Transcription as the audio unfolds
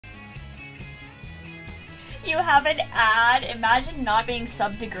You have an ad. Imagine not being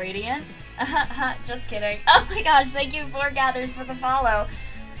subbed to Gradient. Just kidding. Oh my gosh, thank you, Foregathers, for the follow.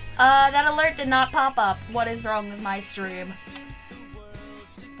 That alert did not pop up. What is wrong with my stream?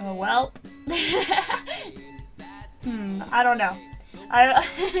 Oh well. I don't know.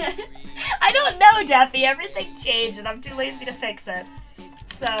 I don't know, Deffy. Everything changed and I'm too lazy to fix it.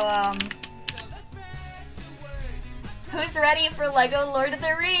 So, who's ready for LEGO Lord of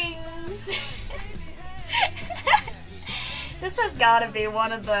the Rings? This has gotta be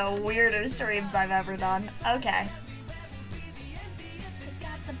one of the weirder streams I've ever done. Okay. The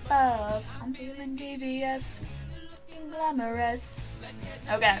gods above, I'm feeling devious, looking glamorous.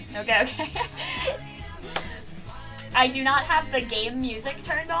 Okay. I do not have the game music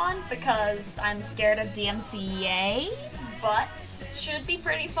turned on because I'm scared of DMCA, but should be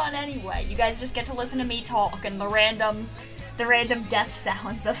pretty fun anyway. You guys just get to listen to me talk and the random death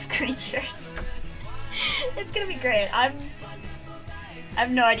sounds of creatures. It's gonna be great. I have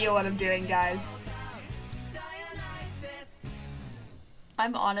no idea what I'm doing, guys.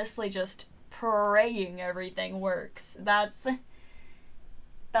 I'm honestly just praying everything works. That's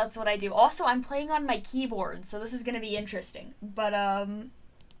what I do. Also, I'm playing on my keyboard, so this is gonna be interesting. But,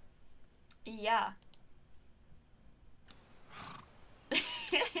 yeah.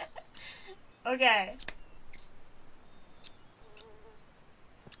 Okay.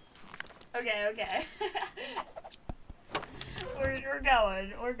 Okay. We're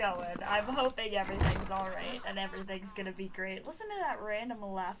going. I'm hoping everything's alright and everything's gonna be great. Listen to that random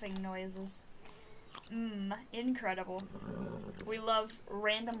laughing noises. Incredible. We love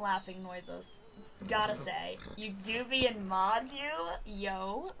random laughing noises. Gotta say. You do be in mod view?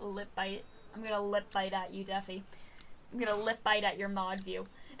 Yo, lip bite. I'm gonna lip bite at you, Deffy. I'm gonna lip bite at your mod view.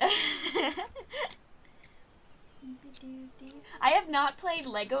 I have not played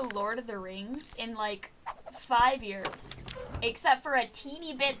LEGO Lord of the Rings in like 5 years. Except for a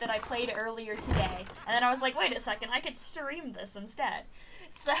teeny bit that I played earlier today. And then I was like, wait a second, I could stream this instead.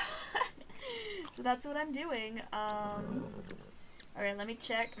 So, so that's what I'm doing. Alright, let me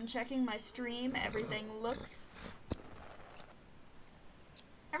check. I'm checking my stream. Everything looks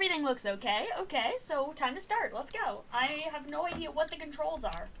okay. Okay, so time to start. Let's go. I have no idea what the controls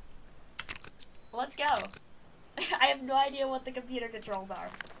are. Let's go. I have no idea what the computer controls are.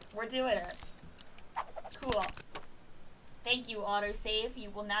 We're doing it. Cool. Thank you, autosave. You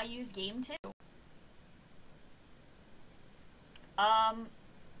will now use game 2. I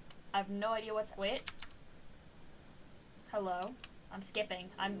have no idea what's... Wait. Hello. I'm skipping.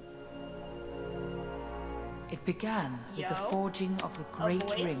 It began with the forging of the great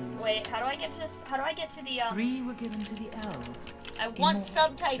rings. Wait, how do I get to the 3 were given to the elves. I want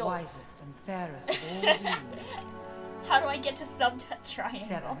subtitles. Wisest and fairest of all beings. How do I get to triangle?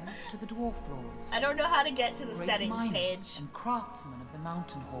 7 to the dwarf lords. I don't know how to get to the great settings miners page. And craftsmen of the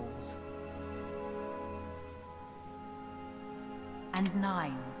mountain halls. And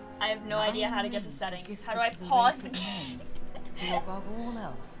 9. I have no idea how to get to settings. How do I pause the game? Who above all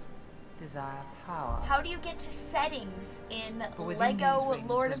else desire power. How do you get to settings in For LEGO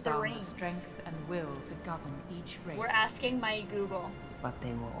Lord of the found Rings? Strength and will to govern each race. We're asking my Google. But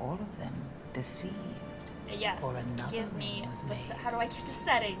they were all of them deceived. Yes. For another Give me ring was the made. how do I get to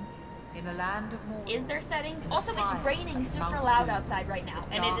settings? In a land of Mordor. Is there settings? Also, it's Fires raining and super Mount loud Doom. outside right now,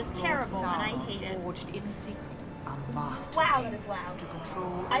 and Dark it is Lord terrible, and I Sauron hate it. Forged in secret a master. Wow, that is loud. To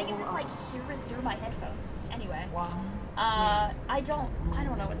control I can all just like others. hear it through my headphones. Anyway. One. I don't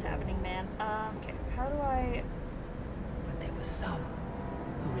know what's happening, man. Okay, how do I... But there were some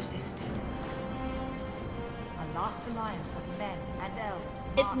who resisted. A last alliance of men and elves.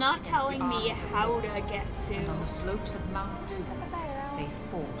 It's not marched telling against the me armies of how Mordor, to get And on the to... slopes of Mount Doom, they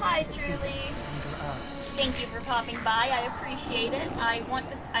fought. Hi, to defeat Truly. Middle-earth. Thank you for popping by. I appreciate it. I'm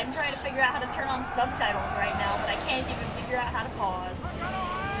trying to figure out how to turn on subtitles right now, but I can't even figure out how to pause.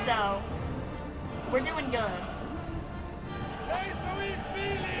 So, we're doing good.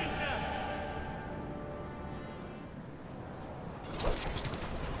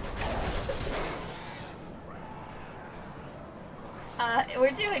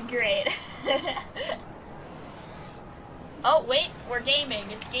 We're doing great. Oh, wait, we're gaming.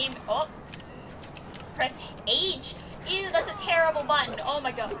 It's game. Oh. Press H. Ew, that's a terrible button. Oh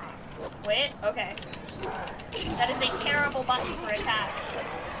my god. Wait, okay. That is a terrible button for attack.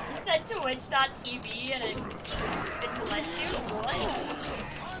 You said twitch.tv and it didn't let you? What?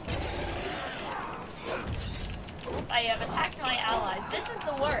 I have attacked my allies. This is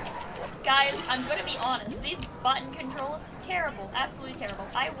the worst. Guys, I'm gonna be honest. These button controls, terrible. Absolutely terrible.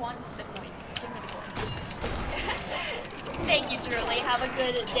 I want the coins. Give me the coins. Thank you, Truly. Have a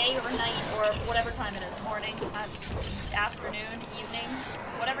good day or night or whatever time it is. Morning, afternoon, evening,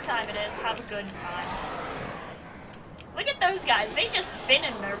 whatever time it is. Have a good time. Look at those guys. They just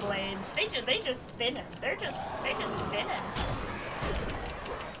spinning their blades. They just spinning. They just spinning.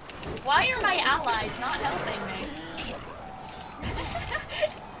 Why are my allies not helping me?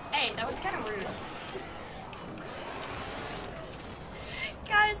 Hey, that was kind of rude.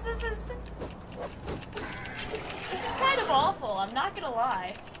 Guys, this is kind of awful, I'm not gonna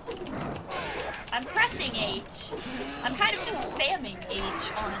lie. I'm pressing H. I'm kind of just spamming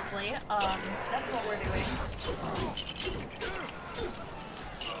H, honestly. That's what we're doing.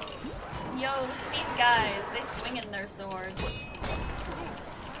 Yo, look at these guys. They swinging their swords.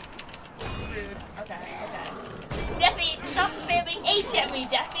 Rude. Okay. Deafy, stop spamming H at me,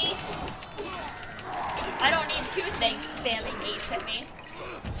 Deafy! I don't need two things spamming H at me.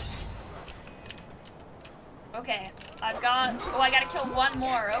 Okay, I gotta kill one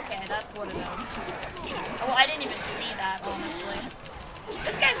more. Okay, that's what it is. Oh, I didn't even see that, honestly.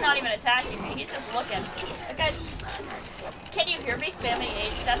 This guy's not even attacking me. He's just looking. Guys, can you hear me spamming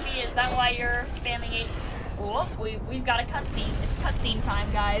H, Duffy? Is that why you're spamming H? Oh, we've got a cutscene. It's cutscene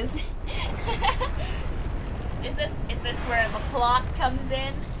time, guys. Is this where the plot comes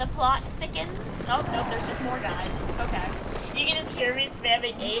in? The plot thickens? Oh, nope, there's just more guys. Okay. You can just hear me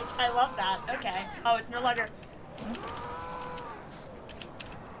spamming H. I love that. Okay. Oh, it's no longer...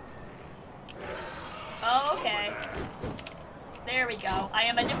 Oh, okay. There we go. I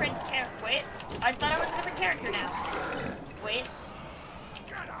am a different character. Wait. I thought I was a different character now. Wait.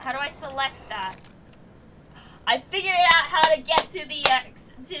 How do I select that? I figured out how to get to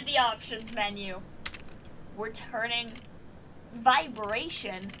the options menu. We're turning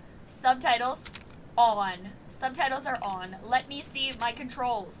vibration. Subtitles on. Subtitles are on. Let me see my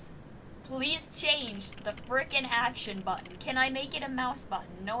controls. Please change the frickin' action button. Can I make it a mouse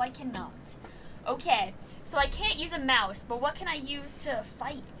button? No, I cannot. Okay, so I can't use a mouse, but what can I use to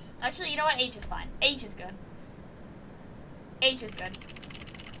fight? Actually, you know what? H is fine. H is good. H is good.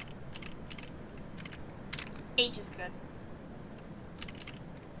 H is good.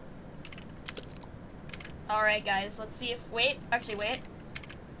 Alright, guys, let's see if... Wait.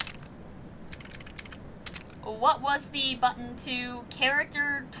 What was the button to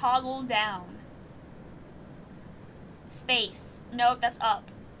character toggle down? Space. Nope, that's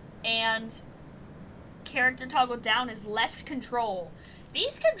up. And character toggle down is left control.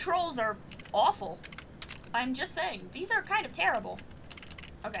 These controls are awful. I'm just saying. These are kind of terrible.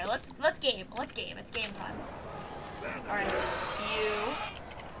 Okay, let's game. Let's game. It's game time. Alright. You.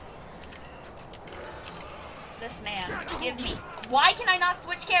 This man. Give me. Why can I not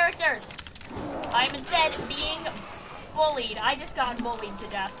switch characters? I'm instead being bullied. I just got bullied to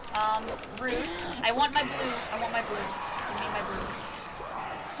death. Rude. I want my blue. Give me my blue.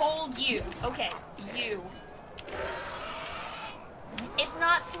 Hold you. Okay, you. It's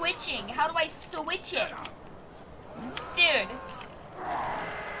not switching. How do I switch it? Dude.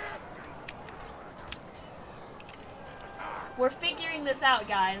 We're figuring this out,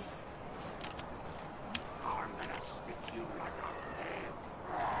 guys. I'm gonna stick you like a pig.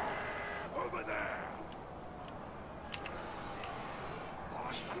 Over there.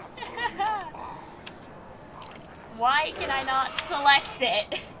 Why can I not select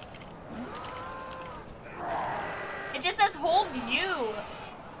it? It just says hold you.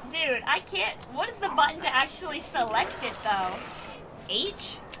 Dude, I can't. What is the button to actually select it though?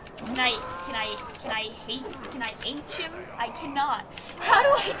 H? Can I H him? I cannot. How do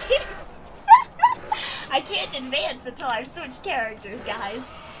I do? I can't advance until I've switched characters, guys.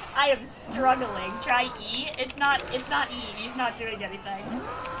 I am struggling. Try E. It's not E. He's not doing anything.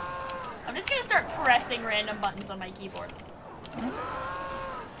 I'm just gonna start pressing random buttons on my keyboard.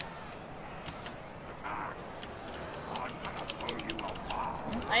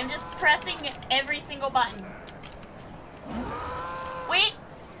 I am just pressing every single button. Wait!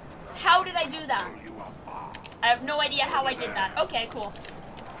 How did I do that? I have no idea how I did that. Okay, cool.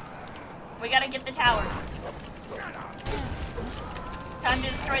 We gotta get the towers. Time to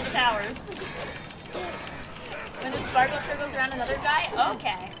destroy the towers. When the sparkle circles around another guy?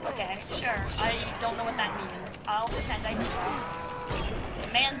 Okay, sure. I don't know what that means. I'll pretend I do.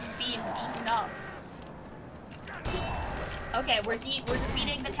 The man's being beaten up. Okay, we're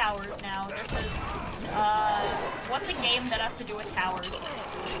defeating the towers now. This is, what's a game that has to do with towers?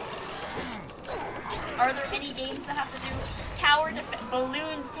 Are there any games that have to do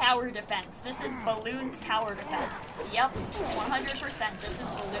Balloons Tower Defense. This is Balloons Tower Defense. Yep, 100%. This is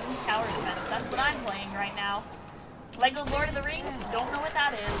Balloons Tower Defense. That's what I'm playing right now. Lego Lord of the Rings? Don't know what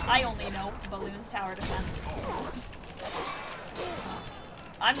that is. I only know Balloons Tower Defense.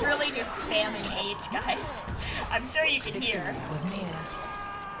 I'm really just spamming H, guys. I'm sure you can hear. Victory was near.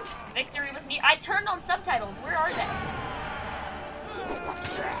 Victory was near. I turned on subtitles. Where are they?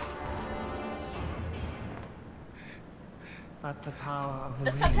 But the power of the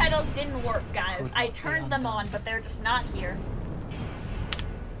The ring subtitles didn't work, guys. could I not be turned them on, undone. but they're just not here.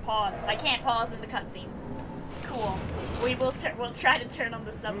 Pause. I can't pause in the cutscene. Cool. We'll try to turn on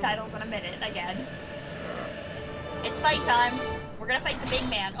the subtitles in a minute again. It's fight time. We're gonna fight the big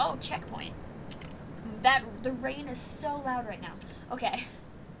man. Oh, checkpoint. The rain is so loud right now. Okay.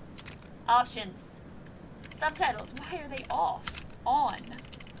 Options. Subtitles. Why are they off? On.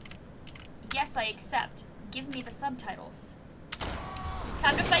 Yes, I accept. Give me the subtitles.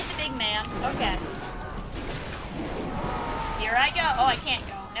 Time to fight the big man. Okay. Here I go. Oh, I can't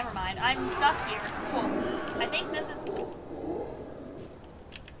go. Never mind. I'm stuck here. Cool. I think this is...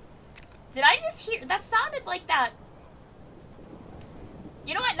 Did I just hear... That sounded like that...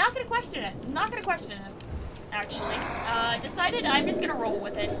 You know what? Not gonna question it. I'm not gonna question it, actually. Decided I'm just gonna roll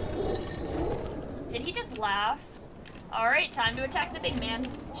with it. Did he just laugh? Alright, time to attack the big man.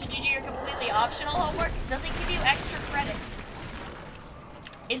 Should you do your completely optional homework? Does it give you extra credit?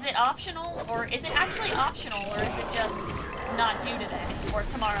 Is it optional, or is it actually optional, or is it just not due today, or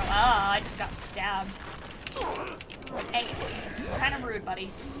tomorrow? Ah, I just got stabbed. Hey, kind of rude,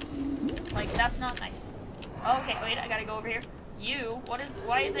 buddy. Like, that's not nice. Okay, wait, I gotta go over here. You,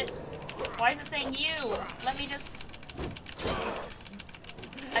 why is it saying you? Let me just...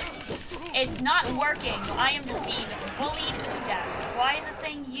 It's not working. I am just being bullied to death. Why is it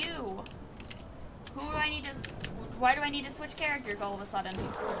saying you? Who do I need to... Why do I need to switch characters all of a sudden?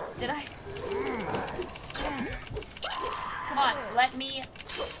 Did I... Come on, let me...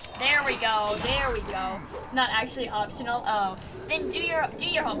 There we go, there we go. It's not actually optional. Oh. Then do your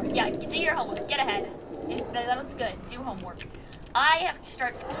homework. Yeah, do your homework. Get ahead. That looks good. Do homework. I have to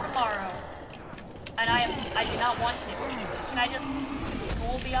start school tomorrow. And I do not want to. Can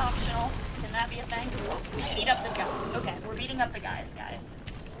school be optional? Can that be a thing? Beat up the guys. Okay, we're beating up the guys.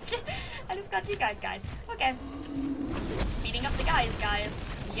 I just got you guys. Okay. Beating up the guys.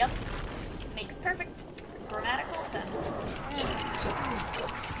 Yep. Makes perfect grammatical sense.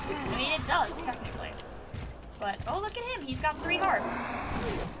 I mean, it does, technically. But, oh, look at him. He's got 3 hearts.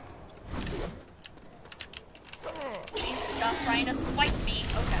 Please stop trying to swipe me.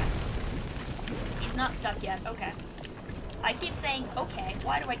 Okay. He's not stuck yet. Okay. I keep saying okay.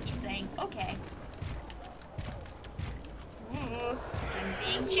 Why do I keep saying okay? Ooh, I'm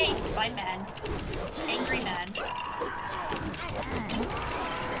being chased by men. Angry men.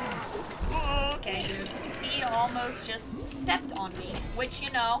 Ooh, okay, dude. He almost just stepped on me. Which,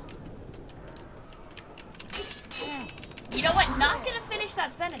 you know... You know what? Not gonna finish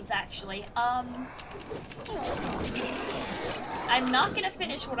that sentence, actually. I'm not gonna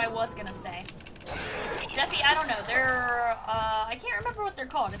finish what I was gonna say. Definitely, I don't know. They're, I can't remember what they're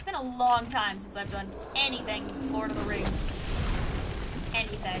called. It's been a long time since I've done anything Lord of the Rings.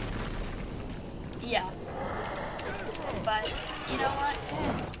 Anything. Yeah. But, you know what?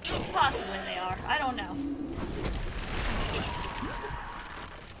 Possibly they are. I don't know.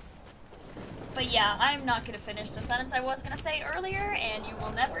 But yeah, I'm not gonna finish the sentence I was gonna say earlier, and you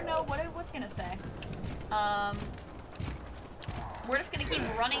will never know what I was gonna say. We're just gonna keep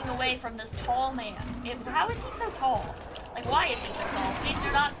running away from this tall man. How is he so tall? Like, why is he so tall? Please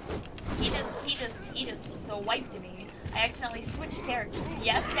do not... He just swiped me. I accidentally switched characters.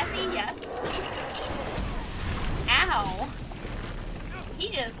 Yes, Steffi, yes. Ow. He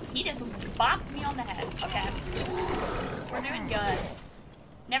just bopped me on the head. Okay. We're doing good.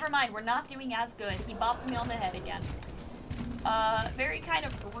 Never mind, we're not doing as good. He bopped me on the head again. Very kind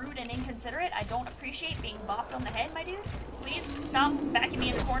of rude and inconsiderate. I don't appreciate being bopped on the head, my dude. Please stop backing me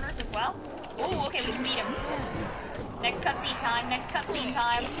into corners as well. Ooh, okay, we can beat him. Next cutscene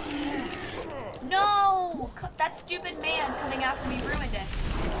time, No! That stupid man coming after me ruined it.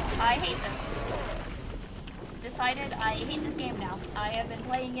 I hate this. Decided I hate this game now. I have been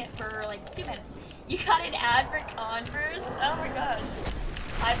playing it for like 2 minutes. You got an ad for Converse? Oh my gosh.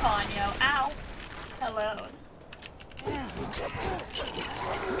 Hi, Ponyo. Ow. Hello.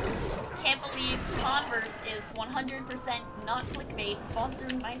 Can't believe Converse is 100% not clickbait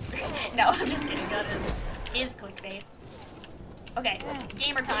sponsoring my stream. No, I'm just kidding. That is clickbait. Okay,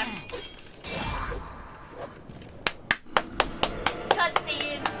 gamer time.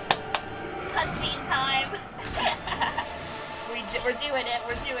 Cutscene. Cutscene time. We're doing it.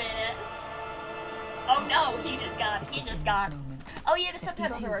 Oh no, he just got. Oh yeah, the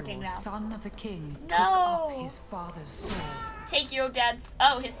subtitles are working now. Son of the king No. took up his father's sword. Take your dad's...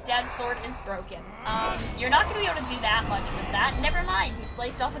 Oh, his dad's sword is broken. You're not gonna be able to do that much with that. Never mind, he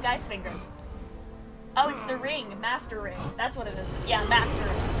sliced off a guy's finger. Oh, it's the ring. Master ring. That's what it is. Yeah, master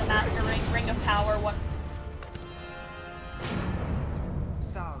ring. The master ring. Ring of power. What?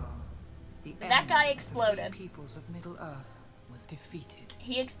 Sauron, the That guy enemy exploded. of the peoples of Middle-earth, was defeated.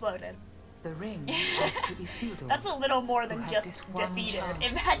 He exploded. The ring was to Isildur. That's a little more than who had just this one defeated.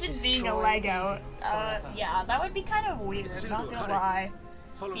 chance Imagine to being a destroy Lego. evil forever. Yeah, that would be kind of weird. Isildur, Not gonna honey. lie.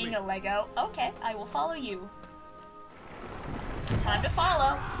 Follow Being me. a Lego. Okay, I will follow you. Time to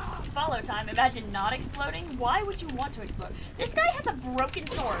follow. It's follow time. Imagine not exploding. Why would you want to explode? This guy has a broken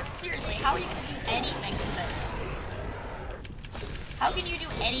sword. Seriously, how are you gonna do anything with this? How can you do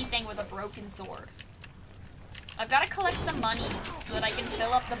anything with a broken sword? I've got to collect the monies so that I can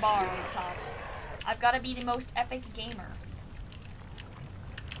fill up the bar on the top. I've got to be the most epic gamer.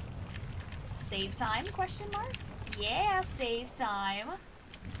 Save time? Question mark? Yeah, save time.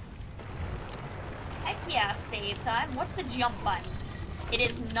 Heck yeah, save time. What's the jump button? It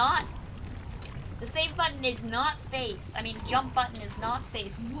is not... The save button is not space. I mean, jump button is not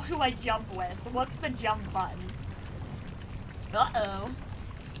space. What do I jump with? What's the jump button? Uh-oh.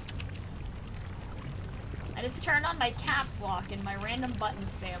 I just turned on my caps lock and my random button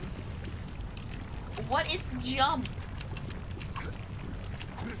spam. What is jump?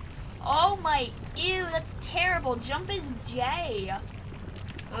 Oh my, ew, that's terrible. Jump is J.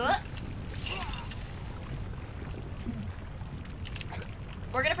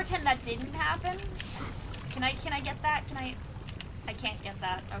 We're gonna pretend that didn't happen. Can I get that? I can't get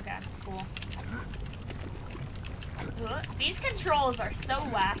that. Okay, cool. These controls are so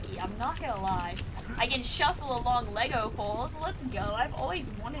wacky, I'm not gonna lie. I can shuffle along Lego poles. Let's go. I've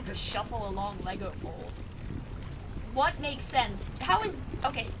always wanted to shuffle along Lego poles. What makes sense? How is...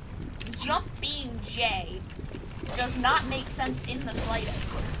 Okay, jump being J does not make sense in the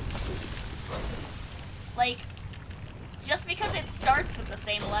slightest. Like, just because it starts with the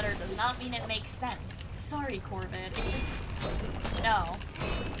same letter does not mean it makes sense. Sorry, Corvid. It just... No.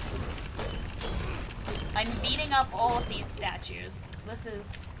 I'm beating up all of these statues. This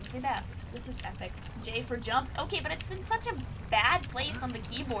is the best. This is epic. J for jump. Okay, but it's in such a bad place on the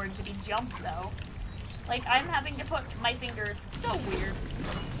keyboard to be jumped, though. Like, I'm having to put my fingers... So weird.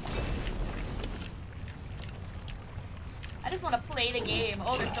 I just want to play the game.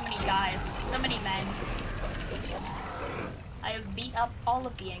 Oh, there's so many guys. So many men. I have beat up all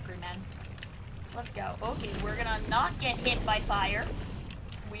of the angry men. Let's go. Okay, we're gonna not get hit by fire.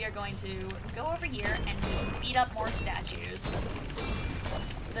 We are going to go over here and beat up more statues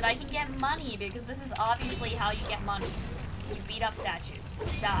so that I can get money, because this is obviously how you get money. You beat up statues.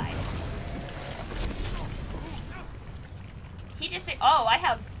 Die. He just did— oh, I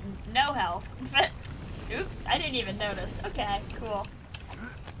have no health. Oops, I didn't even notice. Okay, cool.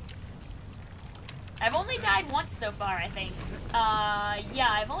 I've only died once so far, I think. Yeah,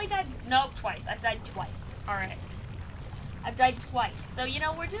 I've only died— no, twice. I've died twice. Alright. I've died twice, so, you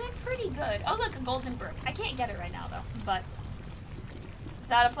know, we're doing pretty good. Oh, look, a golden brook. I can't get it right now, though, but... Is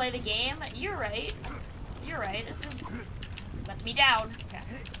that how to play the game? You're right. You're right. This is... Let me down. Okay.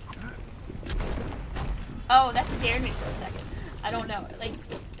 Oh, that scared me for a second. I don't know. Like,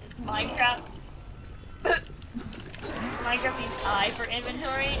 it's Minecraft. Minecraft needs I for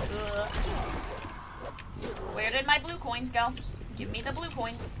inventory. Ugh. Where did my blue coins go? Give me the blue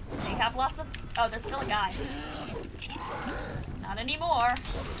coins. They have lots of... Oh, there's still a guy. Not anymore.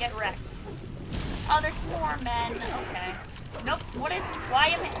 Get wrecked. Oh, there's some more men. Okay. Nope. What is...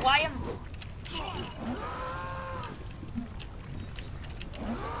 Why am...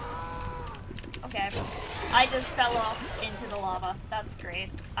 Okay. I just fell off into the lava. That's great.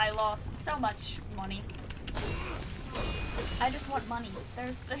 I lost so much money. I just want money.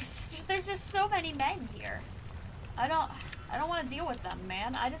 There's just so many men here. I don't want to deal with them,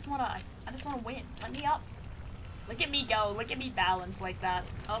 man. I just want to win. Let me up. Look at me go. Look at me balance like that.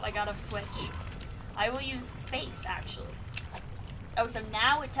 Oh, I got to switch. I will use space, actually. Oh, so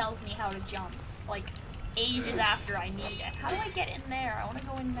now it tells me how to jump. Like, ages after I need it. How do I get in there? I want to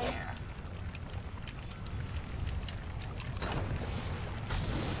go in there.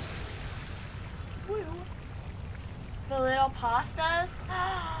 Woo. The little pastas.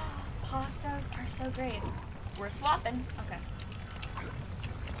 Pastas are so great. We're swapping. Okay.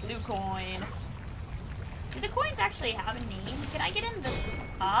 Blue coin. Do the coins actually have a name? Can I get in the...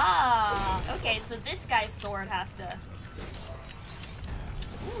 Ah! Okay, so this guy's sword has to...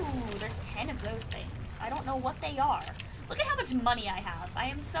 Ooh, there's 10 of those things. I don't know what they are. Look at how much money I have. I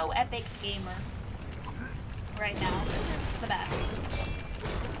am so epic gamer right now. This is the best.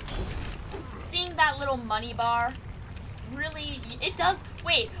 Seeing that little money bar really, it does.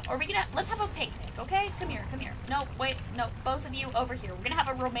 Wait, are we gonna, let's have a picnic, okay? Come here, come here. No, wait, no, both of you over here. We're gonna have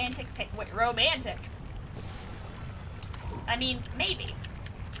a romantic wait, romantic? I mean, maybe.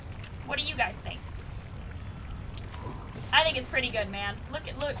 What do you guys think? I think it's pretty good, man. Look,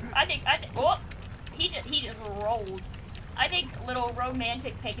 I think, oh, he just rolled. I think little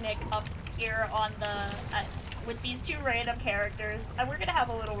romantic picnic up here on the, with these two random characters. We're gonna have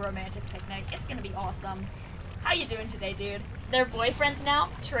a little romantic picnic. It's gonna be awesome. How you doing today, dude? They're boyfriends now?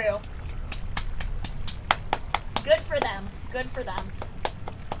 True. Good for them. Good for them.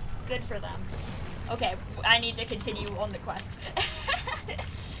 Good for them. Okay, I need to continue on the quest.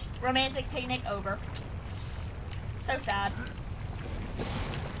 Romantic picnic over. So sad.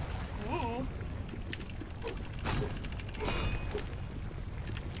 Ooh.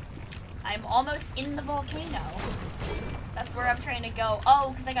 I'm almost in the volcano. That's where I'm trying to go. Oh,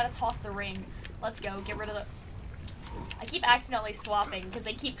 because I gotta toss the ring. Let's go, get rid of the... I keep accidentally swapping because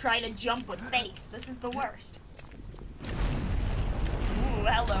I keep trying to jump with space. This is the worst. Ooh,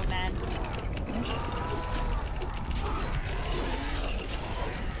 hello, man.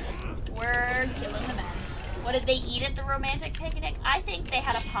 We're killing the men. What did they eat at the romantic picnic? I think they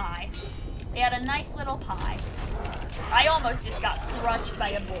had a pie. They had a nice little pie. I almost just got crushed by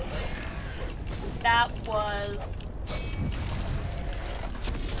a boulder. That was...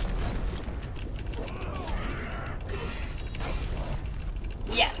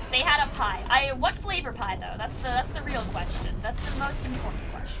 Yes, they had a pie. What flavor pie though? That's the real question. That's the most important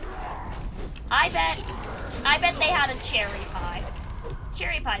question. I bet they had a cherry pie.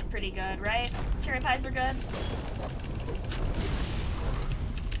 Cherry pie's pretty good, right? Cherry pies are good.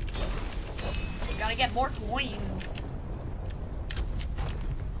 Gotta get more coins.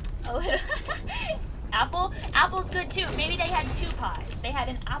 Apple's good too. Maybe they had two pies. They had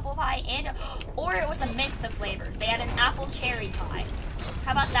an apple pie and or it was a mix of flavors. They had an apple cherry pie.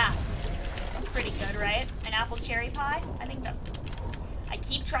 How about that? That's pretty good, right? An apple cherry pie? I think that. I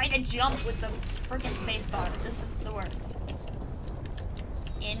keep trying to jump with the freaking space bar. This is the worst.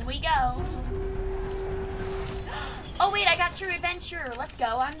 In we go. Oh wait, I got True Adventure. Let's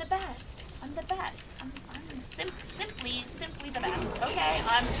go. I'm the best. I'm the best. I'm simply the best. Okay,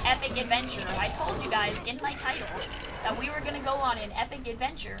 I'm Epic Adventure. I told you guys in my title that we were gonna go on an epic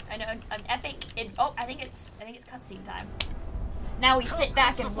adventure, an epic. Oh, I think it's cutscene time. Now we sit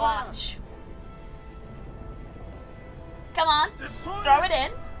back and watch. Come on, throw it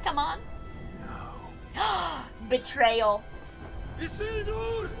in. Come on. No. Betrayal.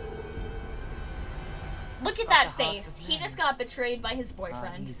 Look at that face. He just got betrayed by his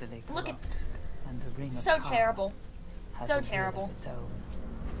boyfriend. Look at. So terrible. So terrible.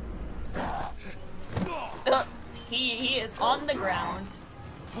 He is on the ground.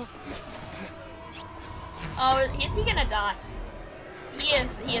 Oh, is he gonna die? He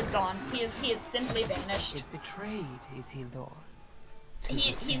is gone. He is simply vanished. If betrayed, is he Lord?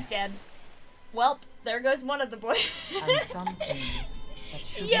 He's dead. Welp, there goes one of the boys. And some things that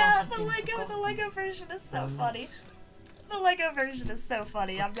should yeah, not have the Lego version is so funny. The Lego version is so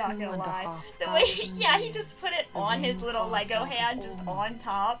funny, I'm not gonna lie. The way, yeah, he just put it on his little Lego hand, just on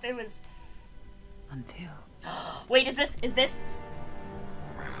top. It was... Until... Wait, is this...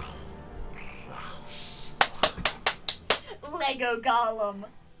 Lego Gollum.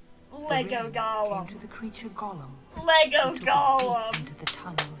 Lego Gollum. Came to the creature Gollum. Lego Gollum. Into the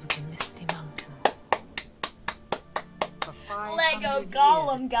tunnels of the misty mountains. Lego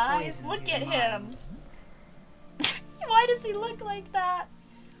Gollum, guys. Look at him. Why does he look like that?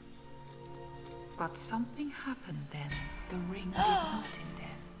 But something happened then. The ring did not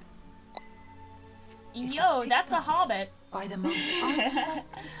intend. Yo, that's a hobbit. By the most unlikely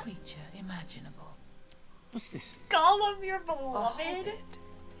creature imaginable. What's this? Gollum, your beloved.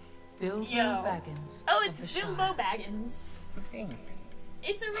 Bilbo Baggins. Oh, it's Bilbo Baggins. Ring.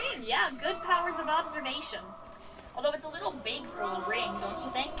 It's a ring, yeah. Good powers of observation. Although it's a little big for a ring, don't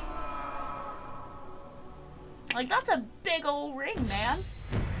you think? Like, that's a big old ring, man.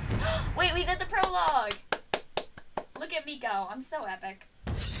 Wait, we did the prologue. Look at me go. I'm so epic.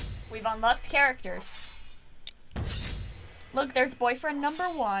 We've unlocked characters. Look, there's boyfriend number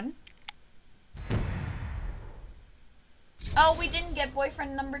 1. Oh, we didn't get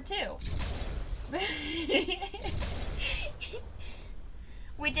boyfriend number 2.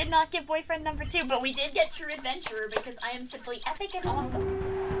 We did not get boyfriend number 2, but we did get True Adventurer because I am simply epic and awesome.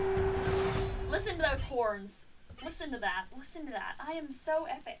 Listen to those horns. Listen to that. Listen to that. I am so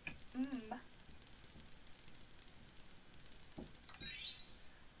epic.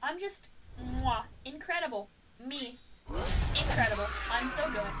 I'm just mwah, incredible. Me. Incredible. I'm so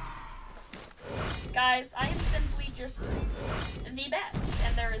good. Guys, I am simply just the best,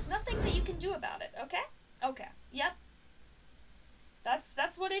 and there is nothing that you can do about it, okay? Okay, yep.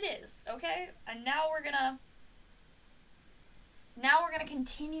 That's what it is, okay? And now we're gonna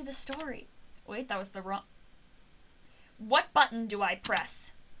continue the story. Wait, that was the wrong... What button do I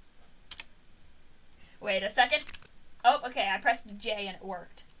press? Wait a second. Oh, okay, I pressed J and it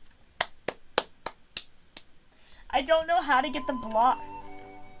worked. I don't know how to get the block.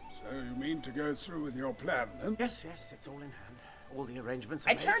 So you mean to go through with your plan, then? Yes, it's all in hand. All the arrangements are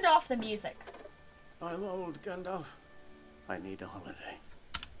I made. turned off the music. I'm old, Gandalf. I need a holiday.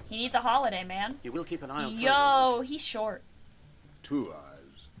 He needs a holiday, man. You will keep an eye on Frodo, Yo, he's short. 2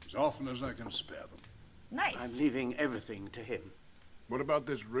 eyes, as often as I can spare them. Nice. I'm leaving everything to him. What about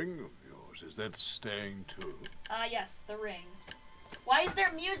this ring of yours? Is that staying too? Yes, the ring. Why is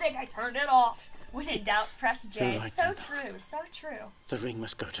there music? I turned it off. When in doubt, press J. You're right, So Gandalf. true, so true. The ring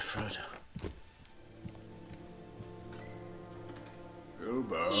must go to Frodo.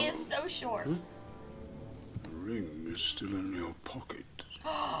 Bilbo, He is so short. the ring is still in your pocket.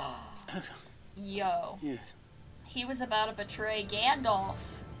 Yo. Yes. He was about to betray Gandalf.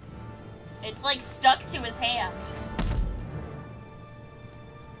 It's like stuck to his hand.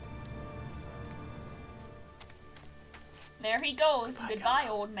 There he goes. Goodbye,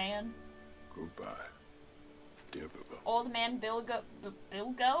 old man. Goodbye, dear Bilbo. Old man Bilgo.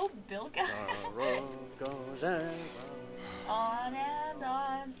 Bilgo? Sorrow goes ever. On and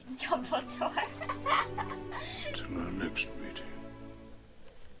on. Dumbledore. Till our next meeting.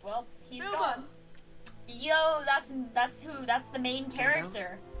 Well, he's gone. Yo, that's the main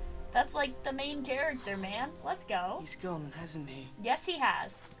character. That's like the main character, man. Let's go. He's gone, hasn't he? Yes, he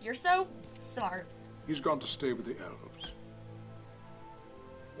has. You're so smart. He's gone to stay with the elves.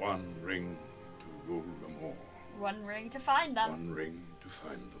 One ring to rule them all. One ring to find them. One ring to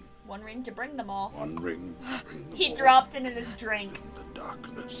find them. One ring to bring them all. One ring to bring them He all. dropped it in his drink. In the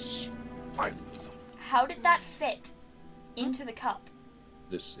darkness, find them. How did that fit into the cup?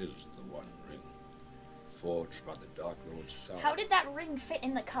 This is the One Ring, forged by the Dark Lord Sauron. How did that ring fit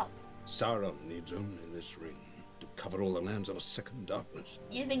in the cup? Sauron needs only this ring to cover all the lands of a second darkness.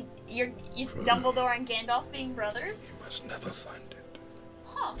 You think you Dumbledore and Gandalf being brothers? You must never find it.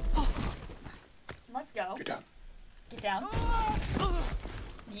 Huh. Let's go. Get down. Get down.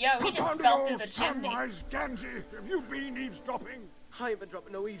 Yo, he just fell through the chimney. Samwise Gamgee, have you been eavesdropping? I ain't been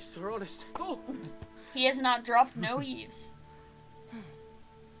dropping no eaves, sir, honest. Oh, He has not dropped no eaves.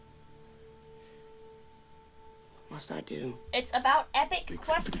 what must I do? It's about epic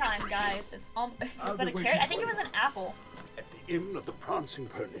quest time, guys. It's I'll about be a waiting carrot. I for think it you. was an apple. At the Inn of the Prancing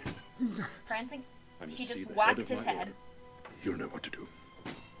Pony. Prancing. I must He just see the whacked head of his my head. order. You'll know what to do.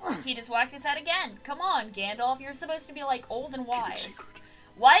 He just whacked his head again. Come on, Gandalf. You're supposed to be like old and Keep it wise. secret.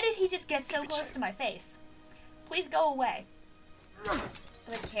 Why did he just get so Keep it close safe. to my face? Please go away.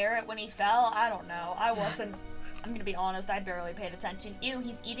 The carrot when he fell? I don't know. I wasn't. I'm gonna be honest, I barely paid attention. Ew,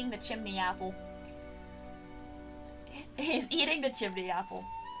 he's eating the chimney apple. He's eating the chimney apple.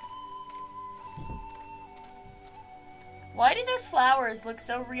 Why do those flowers look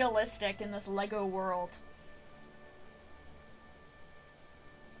so realistic in this Lego world?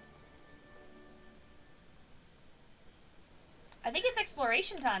 I think it's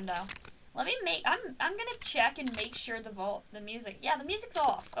exploration time though. Let me make I'm gonna check and make sure the music. Yeah, the music's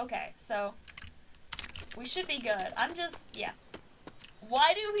off. Okay, so we should be good. Yeah.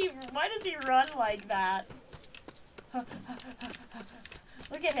 Why does he run like that?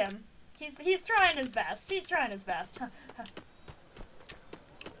 Look at him. He's trying his best. He's trying his best.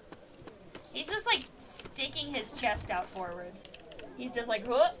 He's just like sticking his chest out forwards. He's just like,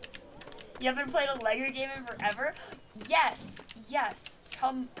 huh? You haven't played a Lego game in forever? Yes, yes.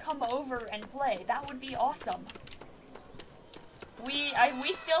 Come over and play. That would be awesome. We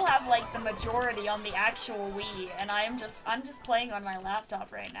still have like the majority on the actual Wii, and I'm just playing on my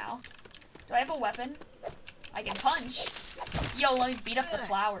laptop right now. Do I have a weapon? I can punch. Yo, let me beat up the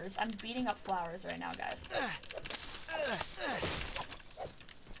flowers. I'm beating up flowers right now, guys.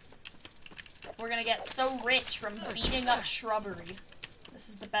 We're gonna get so rich from beating up shrubbery. This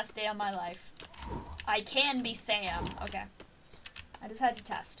is the best day of my life. I can be Sam. Okay. I just had to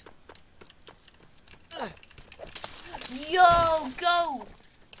test. Yo, go!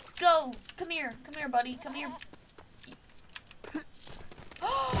 Go! Come here, buddy. Come here.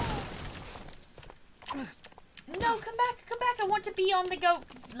 No, come back. I want to be on the goat.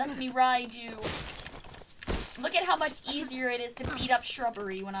 Let me ride you. Look at how much easier it is to beat up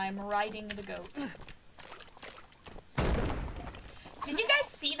shrubbery when I'm riding the goat. Did you guys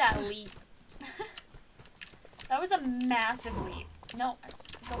see that leap? That was a massive leap. No,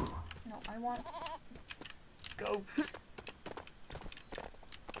 go. No, I want... goat.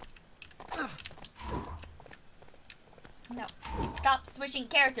 No. Stop switching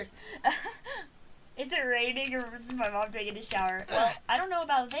characters. Is it raining or is my mom taking a shower? Well, I don't know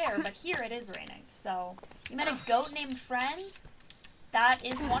about there, but here it is raining. So, you met a goat named Friend? That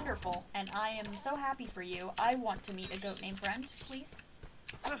is wonderful, and I am so happy for you. I want to meet a goat named Friend, please.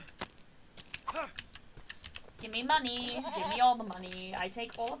 Give me money. Give me all the money. I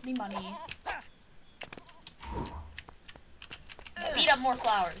take all of the money. Beat up more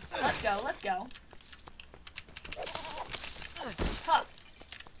flowers. Let's go, let's go. Huh.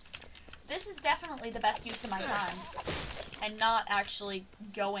 This is definitely the best use of my time. And not actually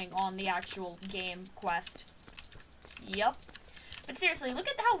going on the actual game quest. Yup. But seriously, look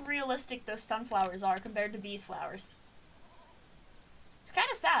at how realistic those sunflowers are compared to these flowers. It's kind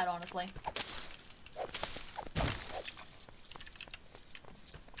of sad, honestly.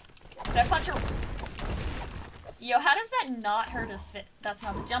 Did I punch her? Yo, how does that not hurt his fist? That's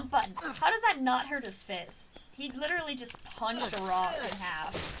not the jump button. How does that not hurt his fists? He literally just punched a rock in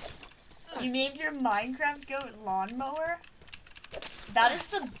half. You named your Minecraft goat Lawnmower? That is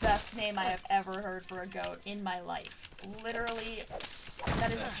the best name I have ever heard for a goat in my life. Literally,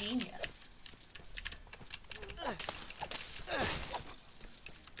 that is genius.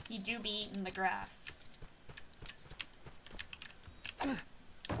 You do be eating the grass.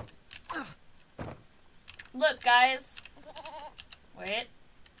 Look, guys. Wait.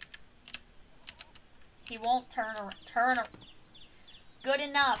 He won't turn around. Good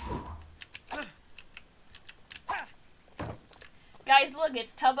enough. Guys, look,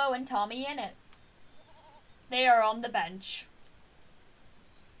 it's Tubbo and Tommy in it. They are on the bench.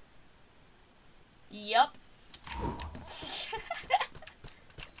 Yup.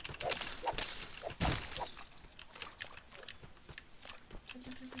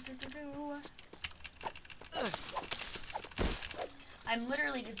 I'm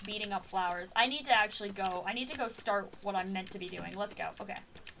literally just beating up flowers. I need to actually go. I need to go start what I'm meant to be doing. Let's go. Okay.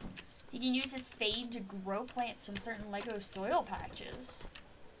 He can use his spade to grow plants from certain Lego soil patches.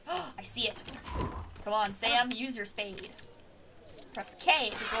 I see it. Come on, Sam, use your spade. Press K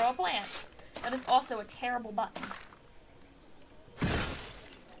to grow a plant. That is also a terrible button.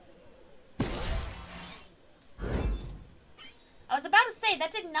 I was about to say,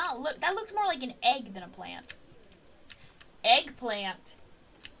 that did not look, that looked more like an egg than a plant. Eggplant.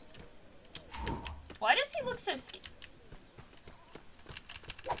 Why does he look so scared?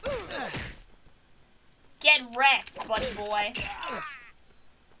 Get wrecked, buddy boy.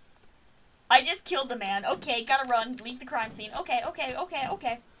 I just killed the man. Okay, gotta run. Leave the crime scene. Okay.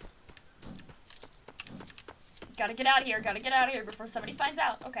 Gotta get out of here before somebody finds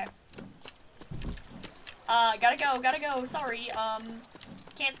out. Okay. Gotta go. Sorry,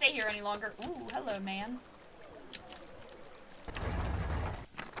 can't stay here any longer. Ooh, hello, man.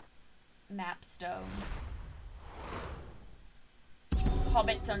 Mapstone.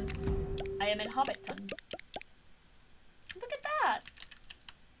 Hobbiton. I am in Hobbiton. Look at that!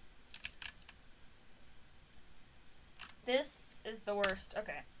 This is the worst.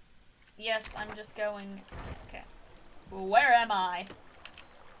 Okay. Yes, I'm just going... Okay. Well, where am I?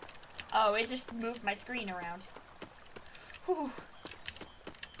 Oh, it just moved my screen around. Whew.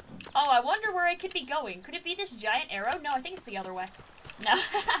 Oh, I wonder where I could be going. Could it be this giant arrow? No, I think it's the other way. No,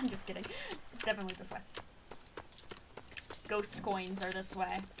 I'm just kidding. It's definitely this way. Ghost coins are this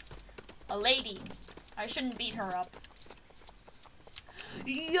way. A lady. I shouldn't beat her up.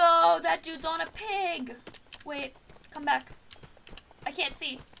 Yo, that dude's on a pig. Wait, come back. I can't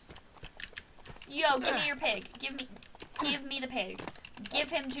see. Yo, give me your pig. Give me the pig. Give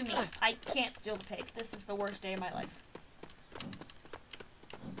him to me. I can't steal the pig. This is the worst day of my life.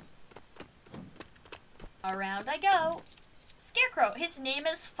 Around I go. Scarecrow. His name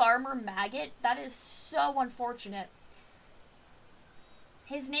is Farmer Maggot. That is so unfortunate.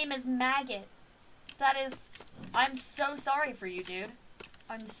 His name is Maggot. That is... I'm so sorry for you, dude.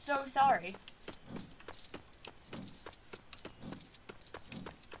 I'm so sorry.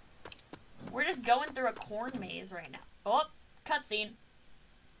 We're just going through a corn maze right now. Oh, cutscene.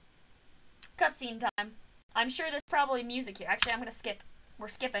 Cutscene time. I'm sure there's probably music here. Actually, I'm gonna skip. We're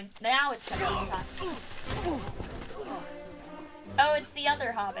skipping. Now it's cutscene time. Oh, it's the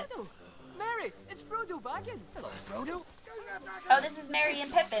other hobbits. Mary, it's Frodo Baggins. Hello, Frodo. Oh, this is Merry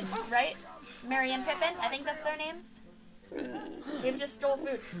and Pippin, right? Merry and Pippin? I think that's their names. They've just stole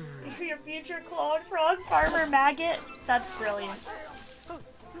food. Your future clone frog, Farmer Maggot? That's brilliant.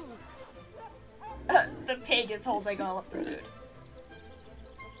 The pig is holding all of the food.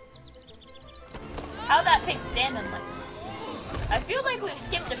 How that pig standing like? I feel like we've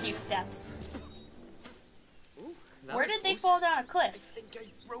skipped a few steps. Where did they fall down a cliff? I think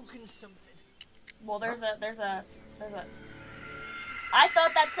I've broken something. Well, there's a. I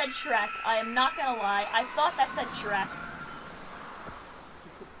thought that said Shrek. I am not gonna lie. I thought that said Shrek.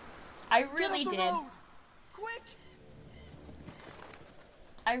 I really did. Road. Quick!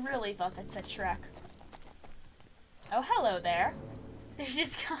 I really thought that said Shrek. Oh, hello there. They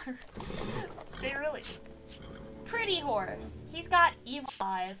just got. They really. Pretty horse. He's got evil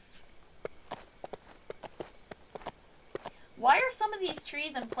eyes. Why are some of these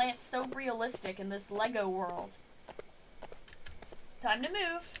trees and plants so realistic in this Lego world? Time to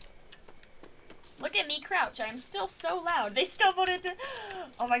move. Look at me crouch. I am still so loud. They stumbled into...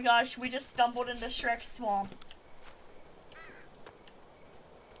 Oh my gosh, we just stumbled into Shrek's swamp.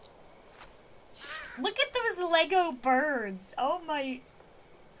 Look at those Lego birds. Oh my...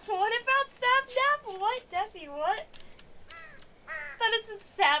 What about Sapnap? What, Defi? What? Thought it's a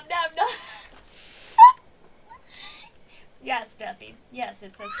Sapnap. No. Yes, Defi. Yes,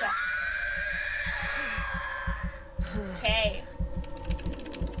 it says Sap. K.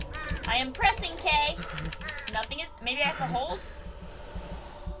 I am pressing K. Nothing is... Maybe I have to hold?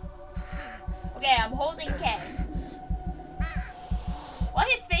 Okay, I'm holding K. Why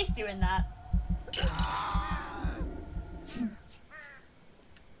is Face doing that?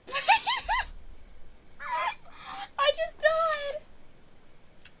 I just died!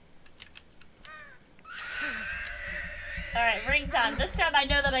 Alright, ring time. This time I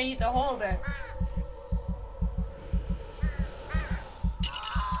know that I need to hold it.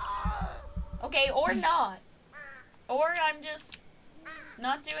 Okay, or not. Or I'm just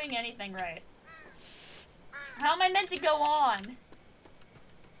not doing anything right. How am I meant to go on?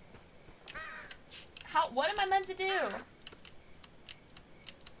 What am I meant to do?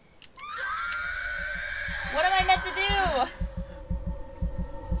 What am I meant to do?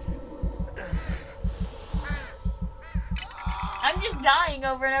 I'm just dying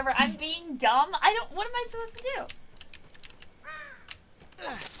over and over. I'm being dumb. What am I supposed to do?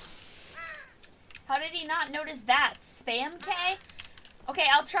 How did he not notice that? Spam K? Okay,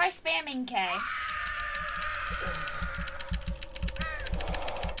 I'll try spamming K.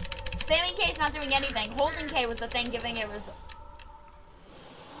 Spamming K is not doing anything. Holding K was the thing giving it result.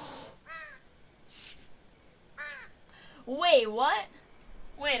 Wait, what?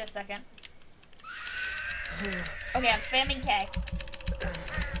 Wait a second. Okay, I'm spamming K.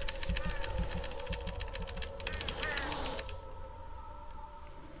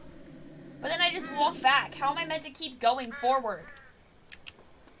 But then I just walk back. How am I meant to keep going forward?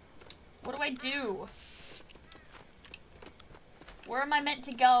 What do I do? Where am I meant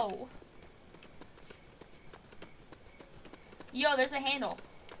to go? Yo, there's a handle.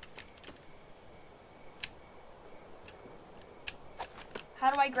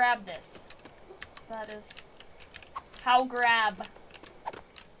 How do I grab this? That is... How grab?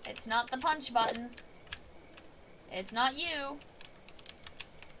 It's not the punch button. It's not you.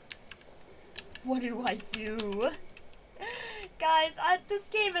 What do I do? Guys, this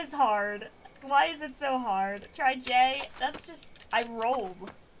game is hard. Why is it so hard? Try J. That's just... I roll.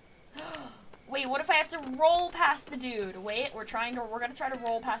 Wait, what if I have to roll past the dude? Wait, we're gonna try to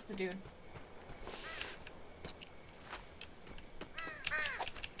roll past the dude.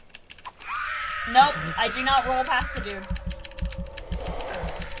 Nope, I do not roll past the dude.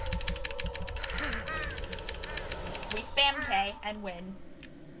 We spam K and win.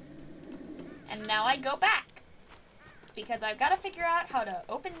 And now I go back. Because I've got to figure out how to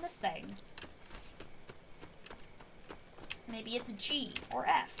open this thing. Maybe it's G or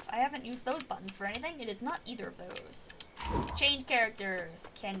F. I haven't used those buttons for anything. It is not either of those. Change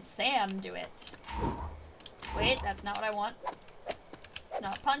characters. Can Sam do it? Wait, that's not what I want. It's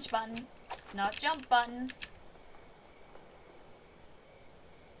not punch button. It's not jump button.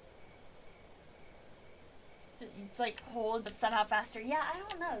 It's like hold, but somehow faster. Yeah, I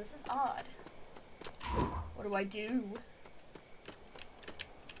don't know. This is odd. What do I do?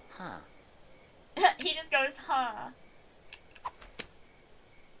 Huh. He just goes, huh.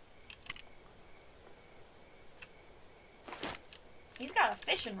 He's got a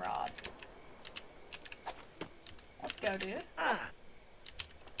fishing rod. Let's go, dude.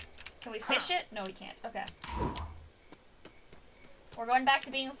 Can we fish it? No, we can't. Okay. We're going back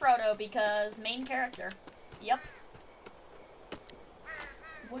to being Frodo because main character. Yep.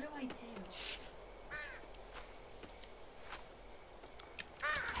 What do I do?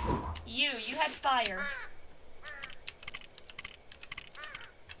 You had fire.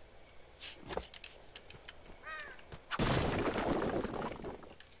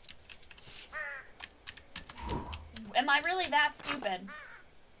 Am I really that stupid?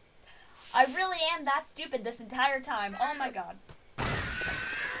 I really am that stupid this entire time. Oh my god.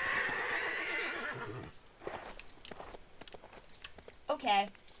 Okay.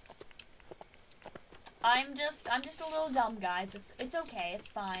 I'm just a little dumb, guys. It's okay.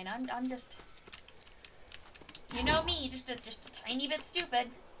 It's fine. I'm just, you know me, just a tiny bit stupid.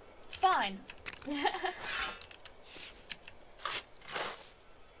 It's fine.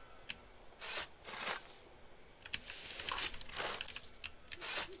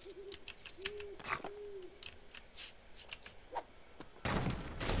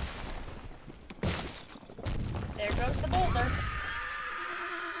 There goes the boulder.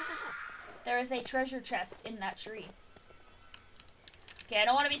 There is a treasure chest in that tree. Okay, I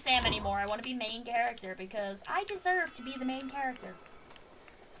don't want to be Sam anymore. I want to be main character because I deserve to be the main character.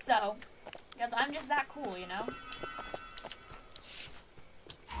 So, because I'm just that cool, you know?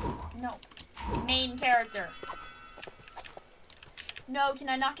 No. Main character. No, can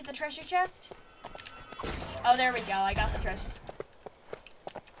I not get the treasure chest? Oh, there we go. I got the treasure.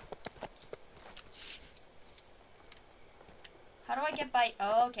 How do I get by?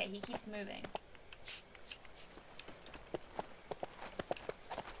 Oh, okay, he keeps moving.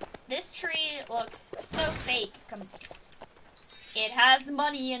 This tree looks so fake. It has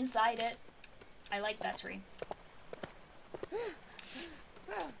money inside it. I like that tree.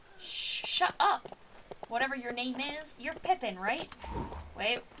 Shh, shut up. Whatever your name is, you're Pippin, right?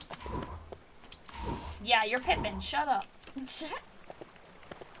 Wait. Yeah, you're Pippin. Shut up.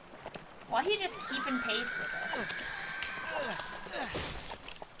 Why he just keeping pace with us?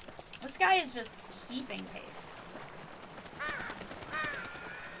 This guy is just keeping pace.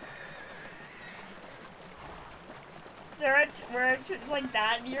 Where it's like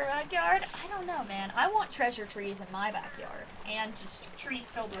that in your backyard? I don't know, man. I want treasure trees in my backyard. And just trees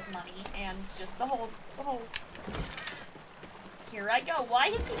filled with money. And just the whole... Here I go. Why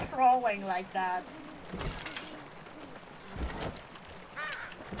is he crawling like that?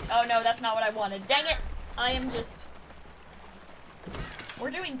 Oh no, that's not what I wanted. Dang it! I am just...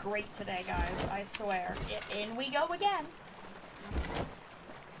 We're doing great today, guys. I swear. In we go again.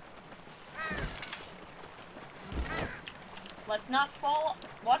 Let's not fall...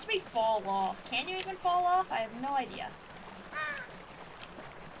 Watch me fall off. Can you even fall off? I have no idea.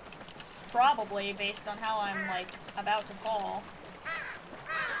 Probably, based on how I'm, like, about to fall.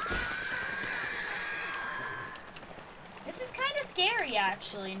 This is kind of scary,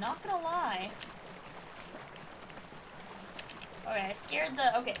 actually. Not gonna lie. Okay, I scared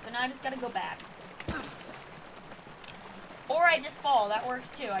the... Okay, so now I just gotta go back. Or I just fall. That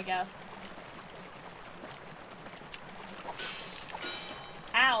works too, I guess.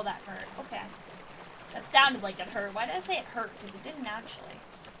 Ow, that hurt. Okay. That sounded like it hurt. Why did I say it hurt? Because it didn't actually.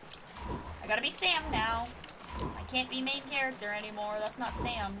 I gotta be Sam now. I can't be main character anymore. That's not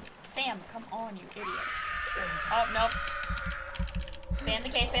Sam. Sam, come on, you idiot. Oh, nope. Spam the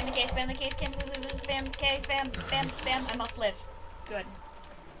K, spam the K, spam the K, spam the K, spam, spam, spam. I must live. Good.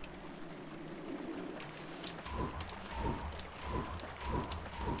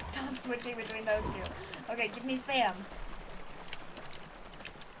 Stop switching between those two. Okay, give me Sam.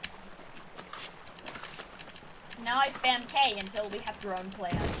 Now I spam K until we have grown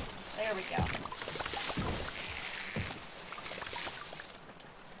plants. There we go.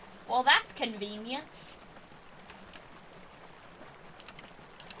 Well, that's convenient.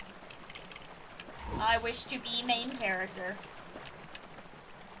 I wish to be main character.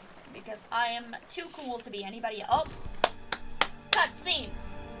 Because I am too cool to be anybody else. Oh! Cutscene!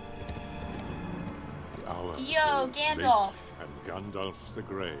 Yo, Gandalf! And Gandalf the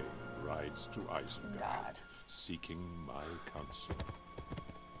Grey rides to Isengard, seeking my counsel.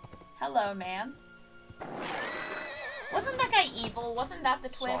 Hello, ma'am. Wasn't that guy evil? Wasn't that the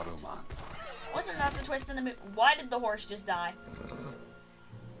twist? Saruman. Wasn't that the twist in the movie? Why did the horse just die?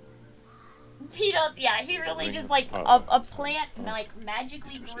 He does, yeah, he really just, like, a plant, like,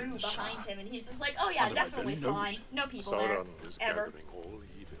 magically grew behind him, and he's just like, oh yeah, definitely fine. No people there, Sauron is ever. gathering all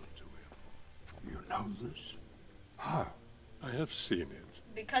evil to him. You know this? How? I have seen it.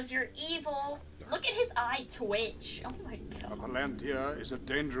 Because you're evil. Look at his eye twitch. Oh my god. Palantir is a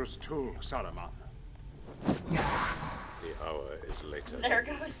dangerous tool, Saruman. The hour is later. There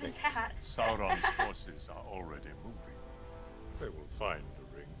goes his hat. Sauron's forces are already moving. They will find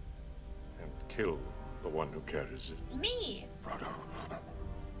the ring and kill the one who carries it. Me. Frodo.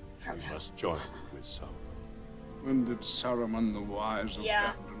 We must join with Sauron. When did Saruman the Wise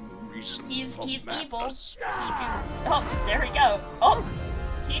Yeah. abandon reason He's for evil. madness? Oh, there we go. Oh,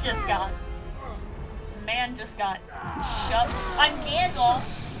 he just got. Man just got shoved. I'm Gandalf.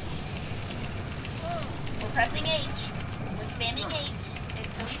 We're pressing H. We're spamming H.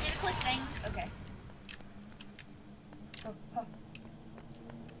 It's so easy to click things. Okay. Oh, oh.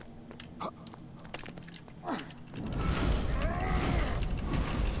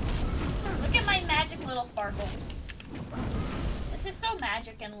 Look at my magic little sparkles. This is so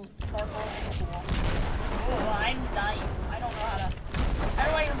magic and sparkle and cool. Oh, I'm dying. I don't know how to... How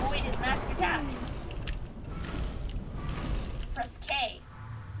do I avoid his magic attacks? Press K.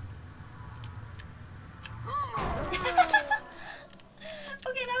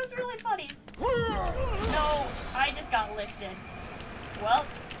 Okay, that was really funny. No, I just got lifted. Well.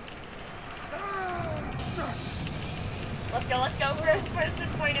 Let's go. First person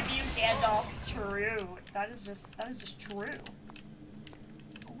point of view, Gandalf. True. That is just true.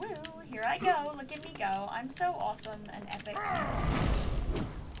 Woo, here I go. Look at me go. I'm so awesome and epic.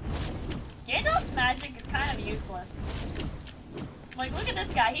 Gandalf's magic is kind of useless. Like, look at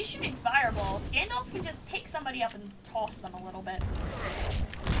this guy. He's shooting fireballs. Gandalf can just pick somebody up and toss them a little bit.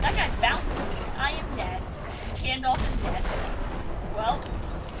 That guy bounces. I am dead. Gandalf is dead. Well,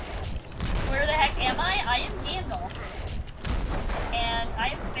 where the heck am I? I am Gandalf. And I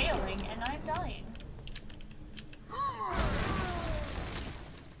am failing, and I am dying.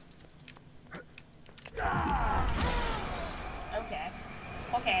 Okay.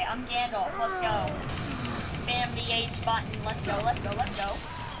 Okay, I'm Gandalf. Let's go. Spam the H button. Let's go, let's go, let's go.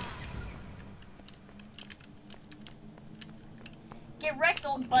 Get wrecked,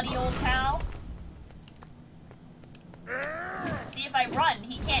 old buddy, old pal. See, if I run,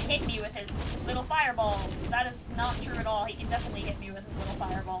 he can't hit me with his little fireballs. That is not true at all. He can definitely hit me with his little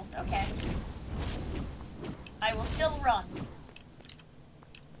fireballs. Okay. I will still run.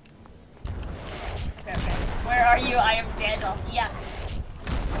 Okay, okay. Where are you? I am Gandalf. Yes.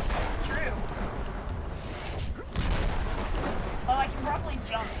 True. Oh, I can probably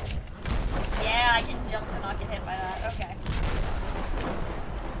jump. Yeah, I can jump to not get hit by that. Okay.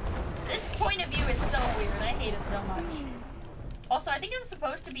 This point of view is so weird. I hate it so much. Also, I think I'm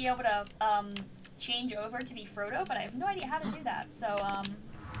supposed to be able to change over to be Frodo, but I have no idea how to do that. So,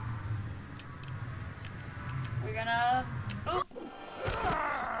 we're gonna boop.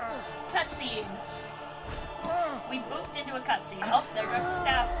 Cutscene. We booped into a cutscene. Oh, there goes the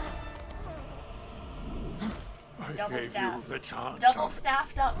staff. Double staffed. Double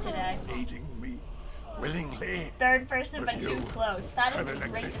staffed up today. Aiding me willingly. Third person, but too close. That is a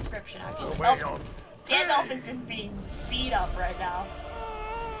great description, actually. Oh, Gandalf is just being beat up right now.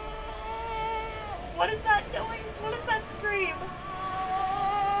 What is that noise? What is that scream?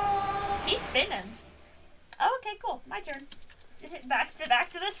 He's spinning. Oh, okay, cool. My turn. Back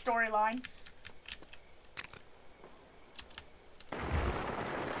to this storyline.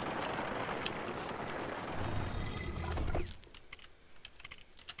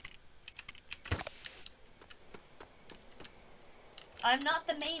 I'm not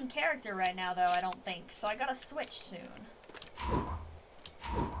the main character right now, though, I don't think, so I gotta switch soon.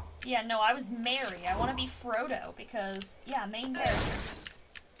 Yeah, no, I was Merry. I want to be Frodo, because, yeah, main character.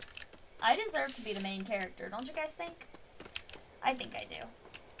 I deserve to be the main character, don't you guys think? I think I do.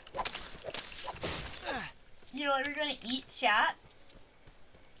 You know, you're gonna eat chat?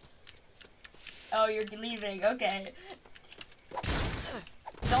 Oh, you're leaving, okay.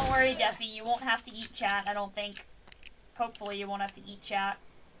 Don't worry, Jeffy, you won't have to eat chat, I don't think. Hopefully you won't have to eat chat.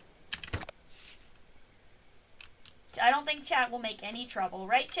 I don't think chat will make any trouble.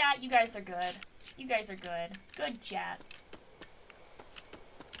 Right, chat? You guys are good. You guys are good. Good, chat.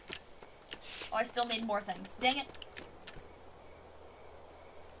 Oh, I still need more things. Dang it.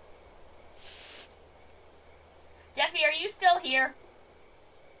 Jeffy, are you still here?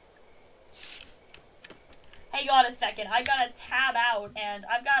 Hang on a second. I gotta tab out, and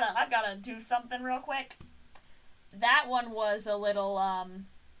I've gotta do something real quick. That one was a little,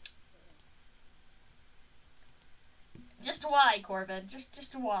 just why, Corvid?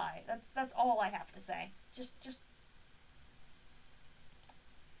 Just why? That's all I have to say. Just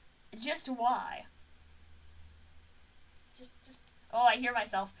why? Just, oh, I hear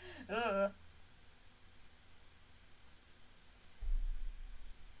myself. Ugh.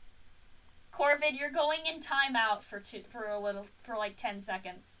 Corvid, you're going in timeout for like 10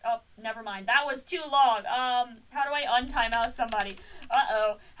 seconds. Oh, never mind. That was too long. How do I untime out somebody?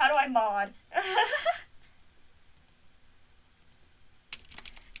 Uh-oh. How do I mod?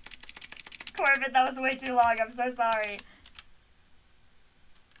 Corvid, that was way too long. I'm so sorry.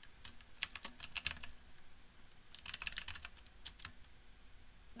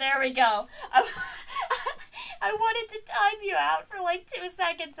 There we go. I wanted to time you out for like 2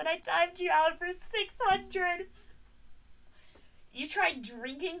 seconds, and I timed you out for 600. You tried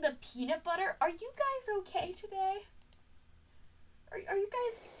drinking the peanut butter? Are you guys okay today? Are you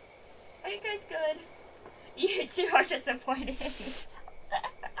guys good? You two are disappointing.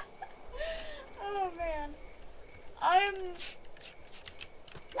 Oh man.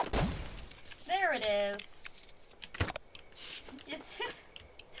 There it is. It's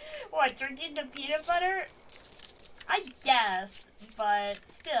what, drinking the peanut butter? I guess, but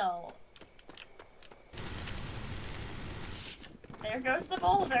still. There goes the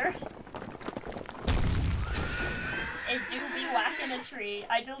boulder. It do be whacking a tree.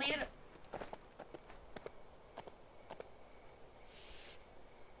 I deleted.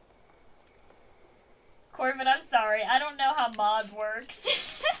 Corbin, I'm sorry. I don't know how mod works.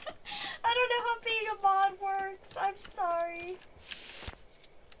 I don't know how being a mod works. I'm sorry.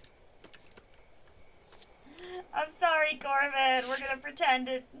 I'm sorry, Corbin. We're gonna pretend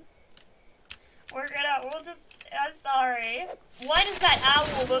it. We'll just, I'm sorry. Why does that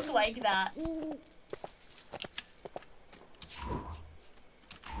owl look like that?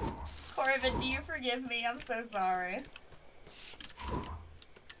 Corbin, do you forgive me? I'm so sorry.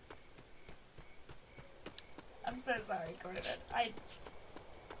 I'm so sorry, Corbin.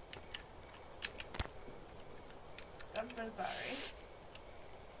 I'm so sorry.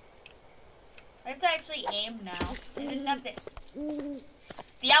 I have to actually aim now. I didn't have to.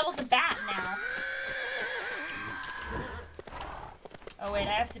 The owl's a bat now. Oh wait,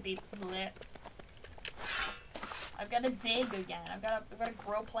 I have to be lit. I've got to dig again. I've got to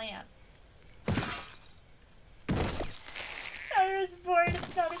grow plants. I was bored.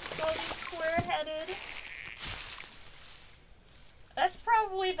 It's not exploding square-headed. That's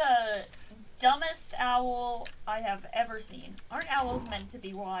probably the dumbest owl I have ever seen. Aren't owls meant to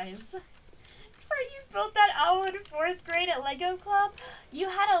be wise? It's where you built that owl in 4th grade at Lego Club? You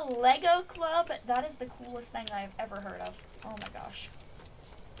had a Lego Club? That is the coolest thing I've ever heard of. Oh my gosh.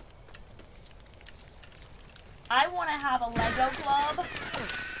 I want to have a Lego Club.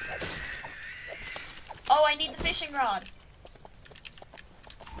 Oh, I need the fishing rod.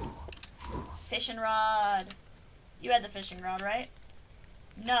 Fishing rod. You had the fishing rod, right?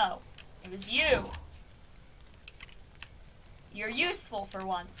 No, it was you. You're useful for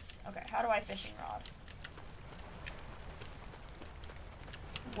once. Okay, how do I fishing rod?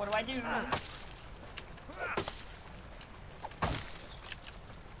 What do I do?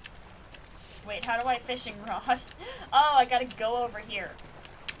 Wait, how do I fishing rod? Oh, I gotta go over here.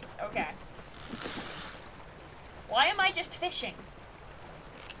 Okay. Why am I just fishing?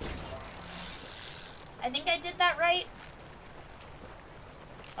 I think I did that right.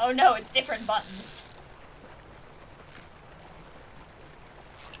 Oh no, it's different buttons.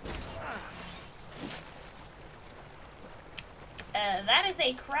 That is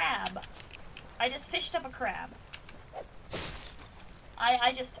a crab. I just fished up a crab.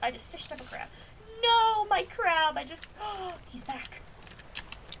 I just fished up a crab. No, my crab, oh, he's back.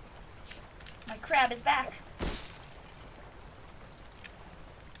 My crab is back.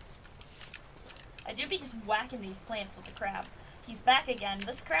 I do be just whacking these plants with the crab. He's back again.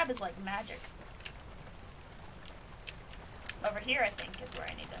 This crab is like magic. Over here, I think, is where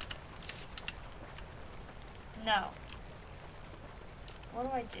I need to. No. What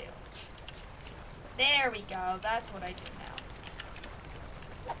do I do? There we go. That's what I do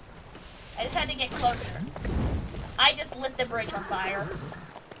now. I just had to get closer. I just lit the bridge on fire.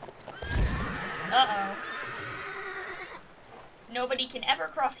 Uh-oh. Nobody can ever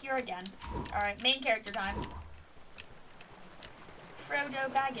cross here again. Alright, main character time. Frodo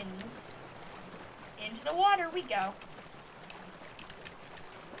Baggins. Into the water we go.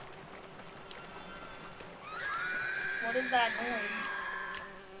 What is that noise?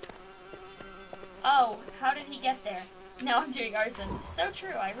 Oh, how did he get there? No, I'm doing arson. So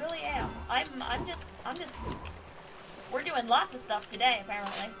true, I really am. I'm just, we're doing lots of stuff today,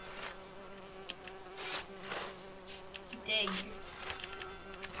 apparently. Dig.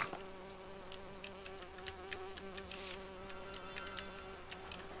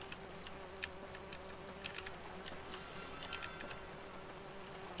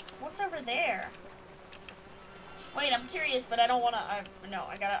 What's over there? Wait, I'm curious, but I don't wanna, no,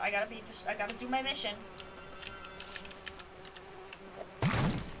 I gotta do my mission.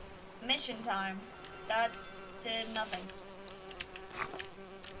 Mission time. That did nothing.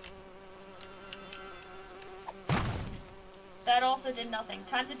 That also did nothing.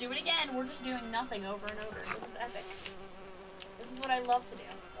 Time to do it again. We're just doing nothing over and over. This is epic. This is what I love to do.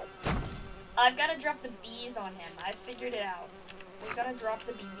 I've gotta drop the bees on him. I figured it out. We've gotta drop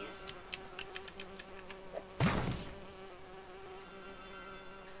the bees.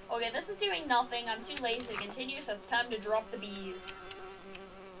 Okay, this is doing nothing. I'm too lazy to continue, so it's time to drop the bees.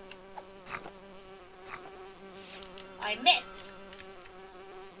 I missed.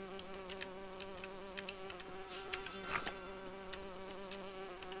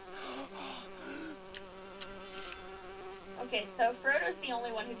 the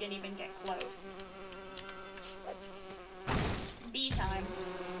only one who didn't even get close. Bee time.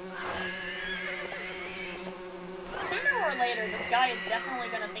 Sooner or later, this guy is definitely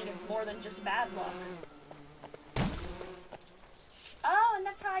gonna think it's more than just bad luck. Oh, and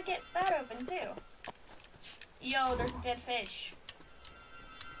that's how I get that open too. Yo, there's a dead fish.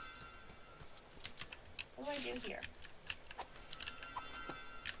 What do I do here?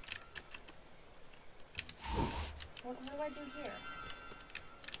 What do I do here?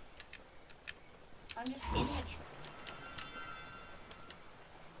 I'm just in it.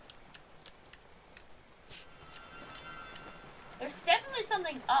 There's definitely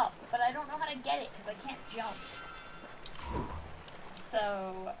something up, but I don't know how to get it because I can't jump.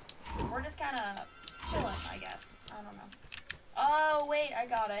 So, we're just kind of chilling, I guess. I don't know. Oh, wait, I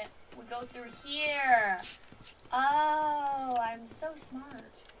got it. We go through here. Oh, I'm so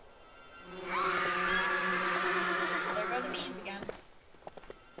smart. There go the bees again.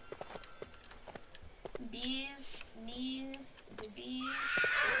 Bees, knees, disease,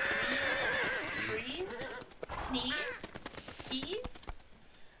 knees, trees, sneeze, keys.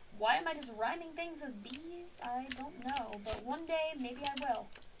 Why am I just rhyming things with bees? I don't know, but one day maybe I will.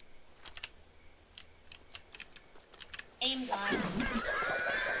 Aim time.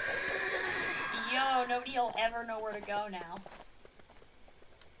 Yo, nobody will ever know where to go now.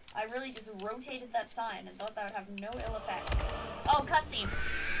 I really just rotated that sign and thought that would have no ill effects. Oh, cutscene.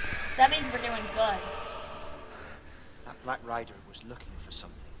 That means we're doing good. That Black Rider was looking for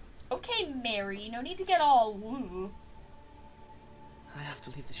something. Okay, Mary, no need to get all woo. I have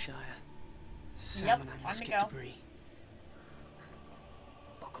to leave the Shire. Sam Yep, and I time must to get go. to Bree.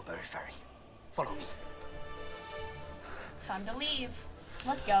 Buckleberry Ferry. Follow me. Time to leave.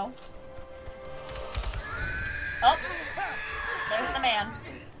 Let's go. Oh, there's the man.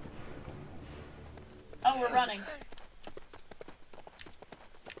 Oh, we're running.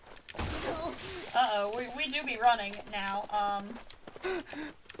 Uh-oh, we do be running now.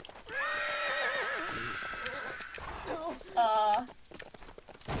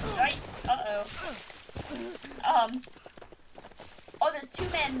 Yikes, uh-oh. Oh, there's two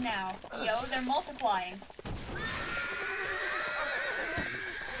men now. Yo, they're multiplying.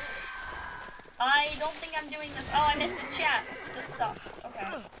 I don't think I'm doing this. Oh, I missed a chest. This sucks. Okay.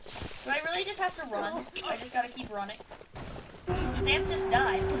 Do I really just have to run? I just gotta keep running. Sam just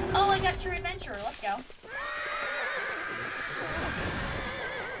died. Oh, I got True Adventurer. Let's go.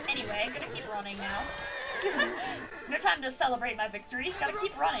 Anyway, I'm gonna keep running now. No time to celebrate my victories. Gotta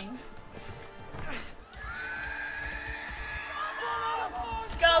keep running.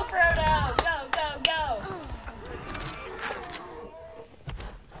 Go, Frodo! Go, go, go!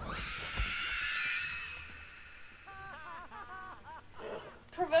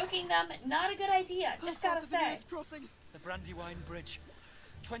 Provoking them, not a good idea. Just gotta say. The Brandywine Bridge.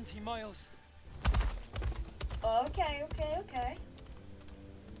 20 miles. Okay, okay, okay.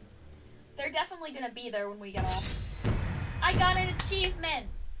 They're definitely gonna be there when we get off. I got an achievement!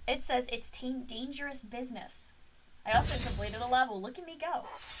 It says it's dangerous business. I also completed a level. Look at me go.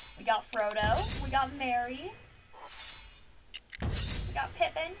 We got Frodo. We got Merry. We got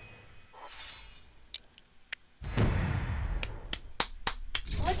Pippin.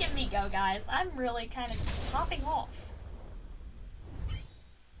 Look at me go, guys. I'm really kind of just popping off.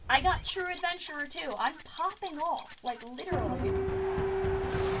 I got True Adventurer too. I'm popping off. Like, literally.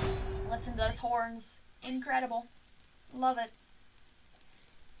 Listen to those horns. Incredible. Love it.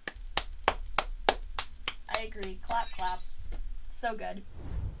 I agree. Clap, clap. So good.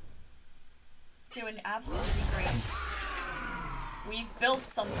 Doing absolutely great. We've built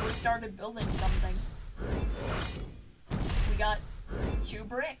something. We started building something. We got 2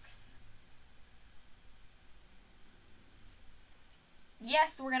 bricks.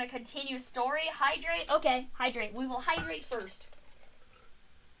 Yes, we're gonna continue story. Hydrate. Okay, hydrate. We will hydrate first.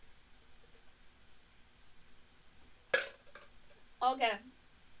 Okay.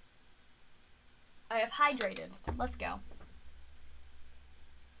 I have hydrated. Let's go.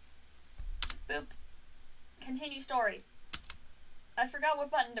 Boop. Continue story. I forgot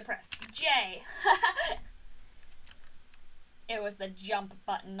what button to press. J. It was the jump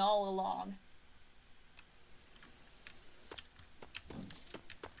button all along.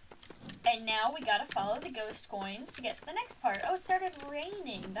 And now we gotta follow the ghost coins to get to the next part. Oh, it started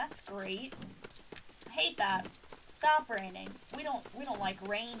raining. That's great. I hate that. Stop raining. We don't like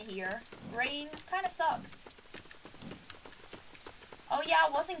rain here. Rain kind of sucks. Oh yeah,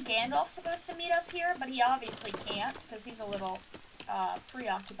 wasn't Gandalf supposed to meet us here? But he obviously can't because he's a little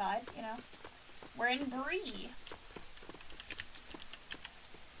preoccupied, you know. We're in Bree.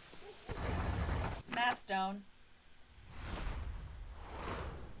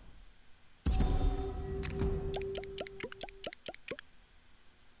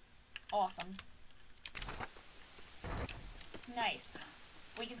 awesome. Nice.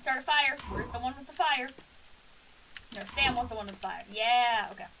 We can start a fire. Where's the one with the fire? No, Sam was the one with the fire. Yeah,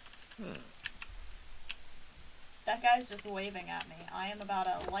 okay. That guy's just waving at me. I am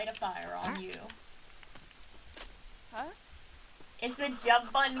about to light a fire on you. Huh? It's the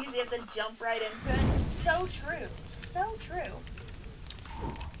jump button because you have to jump right into it. So true. So true.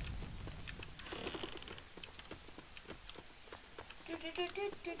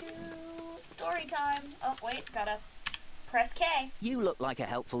 Story time. Oh, wait. Gotta press K. You look like a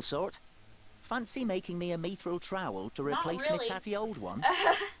helpful sort. Fancy making me a mithril trowel to replace really. my tatty old one?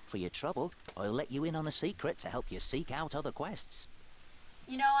 For your trouble, I'll let you in on a secret to help you seek out other quests.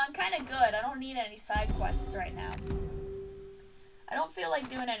 You know, I'm kind of good. I don't need any side quests right now. I don't feel like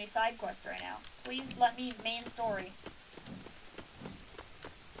doing any side quests right now. Please let me main story.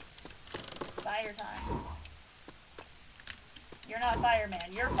 Fire time. You're not a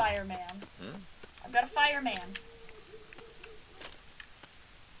fireman. You're a fireman. I've got a fireman.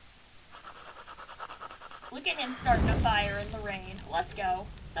 Look at him starting a fire in the rain. Let's go.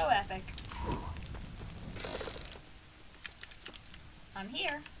 So epic. I'm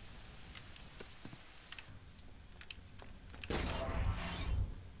here.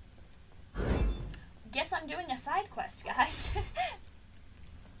 Guess I'm doing a side quest, guys.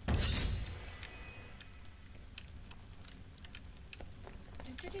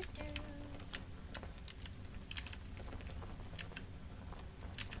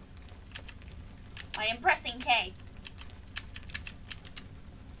 I am pressing K.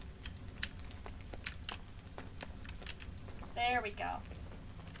 There we go.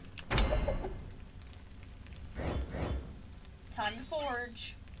 Time to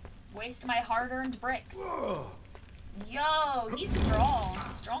forge. Waste my hard-earned bricks. Yo, he's strong.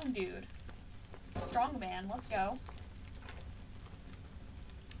 Strong dude. Strong man. Let's go.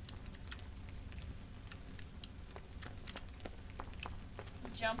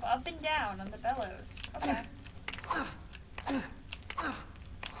 Jump up and down on the bellows. Okay.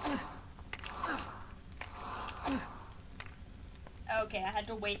 Okay, I had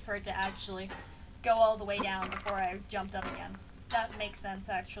to wait for it to actually go all the way down before I jumped up again. That makes sense,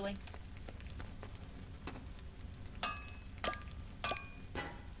 actually.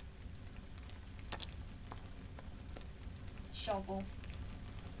 Shovel.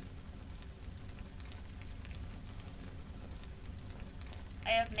 I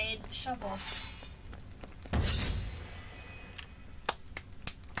have made shovel.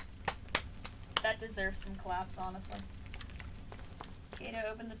 That deserves some claps, honestly. Okay, to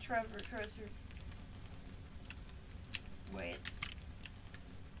open the treasure. Wait.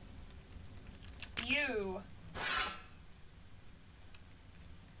 You!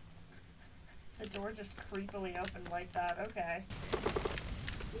 The door just creepily opened like that. Okay.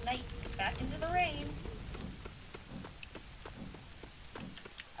 Night. Back into the rain.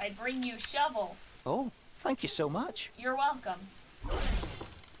 I bring you shovel. Oh, thank you so much. You're welcome.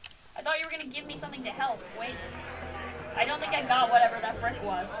 I thought you were gonna give me something to help. Wait. I don't think I got whatever that brick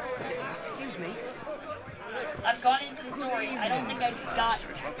was. Excuse me. I've gone into the story. I don't think I got...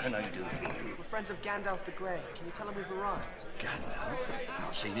 What can I do for you? We're friends of Gandalf the Grey. Can you tell him we've arrived? Gandalf?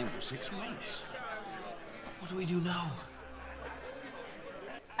 Not seen him for 6 months. What do we do now?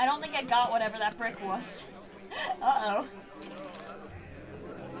 I don't think I got whatever that brick was. Uh-oh.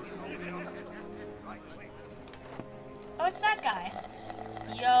 Oh, it's that guy.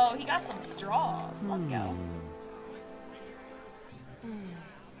 Yo, he got some straws. Let's go.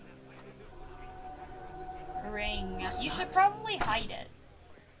 Ring. You should probably hide it.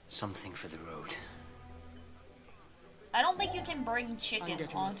 Something for the road. I don't think you can bring chicken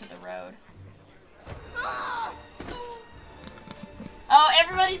onto the road. Oh,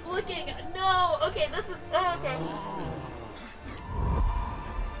 everybody's looking. No. Okay, this is... Oh, okay.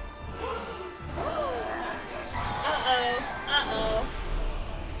 Uh-oh. Uh-oh.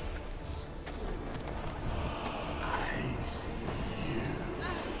 I see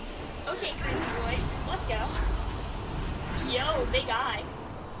you. Okay, creepy voice. Let's go. Yo, big eye.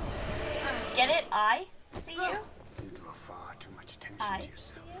 Get it? I see you? You draw far too much attention I to see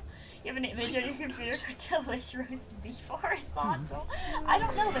yourself. you? You have an image on your computer for delish roast beef horizontal? I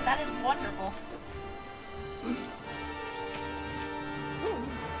don't know, but that is wonderful.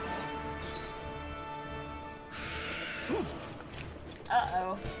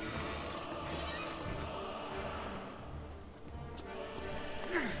 Uh-oh.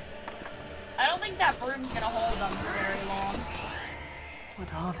 I don't think that broom's gonna hold them for very long.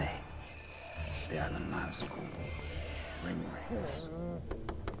 What are they? They are the Nazgul ring wraiths.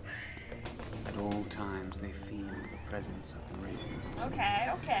 At all times they feel the presence of the ring. Okay,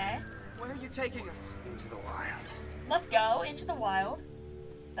 okay. Where are you taking us? Into the wild. Let's go into the wild.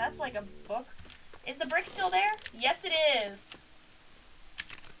 That's like a book. Is the brick still there? Yes, it is.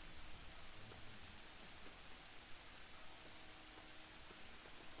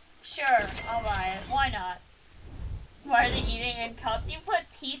 Sure, I'll buy it. Why not? Why are they eating in cups? You put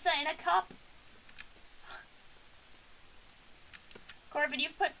pizza in a cup? Corvin,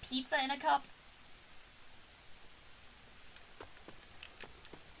 you've put pizza in a cup?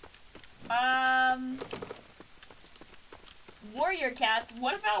 Warrior cats?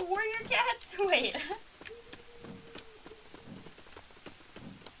 What about warrior cats? Wait.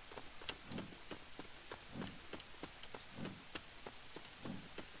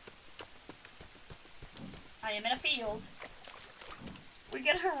 I am in a field. We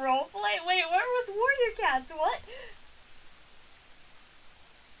get a roleplay? Wait, where was warrior cats? What?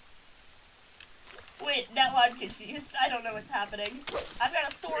 Wait, now I'm confused. I don't know what's happening. I've got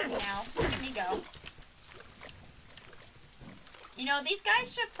a sword now. Let me go. You know, these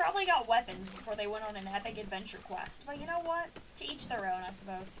guys should probably got weapons before they went on an epic adventure quest. But you know what? To each their own, I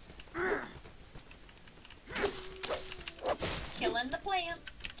suppose. Killing the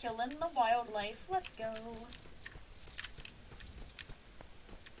plants. Killing the wildlife. Let's go.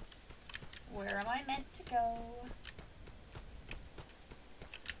 Where am I meant to go?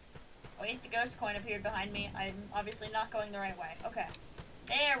 Wait, the ghost coin appeared behind me. I'm obviously not going the right way. Okay.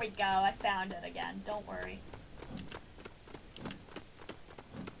 There we go. I found it again. Don't worry.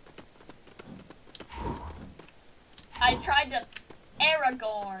 I tried to...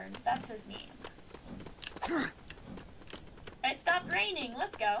 Aragorn. That's his name. It stopped raining.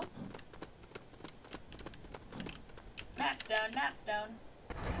 Let's go. Mapstone, mapstone.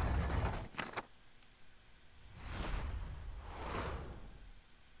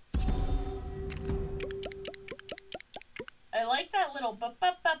 I like that little bup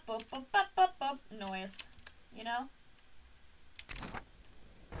bup bup bup bup bup bup bup noise, you know?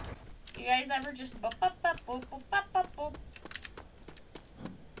 You guys ever just bup bup bup bup bup bup bup bup?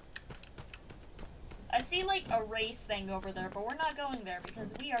 I see like a race thing over there, but we're not going there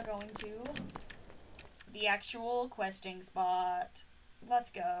because we are going to the actual questing spot. Let's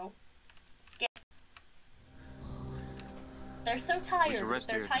go. Skip. They're so tired with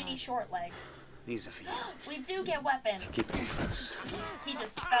their tiny short legs. These are for you. We do get weapons. Keep them close. He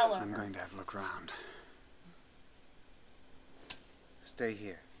just fell over. I'm going to have a look round. Stay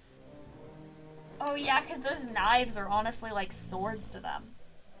here. Oh yeah, because those knives are honestly like swords to them.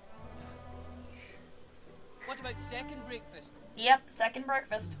 What about second breakfast? Yep, second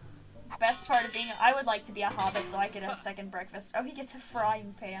breakfast. Best part of being... I would like to be a hobbit so I could have second breakfast. Oh, he gets a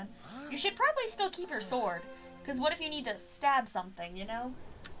frying pan. You should probably still keep your sword. Because what if you need to stab something, you know?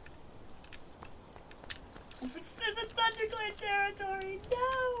 This isn't ThunderClan territory.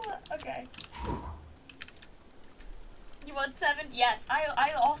 No! Okay. You want 7? Yes,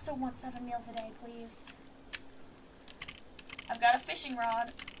 I also want 7 meals a day, please. I've got a fishing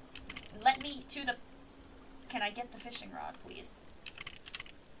rod. Let me to the... Can I get the fishing rod, please?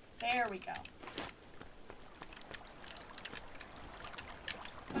 There we go.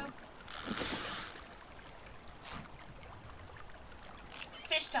 Boop.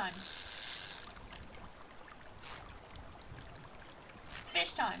 Fish time.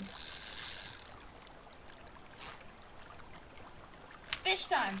 Fish time. Fish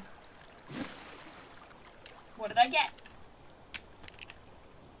time. What did I get?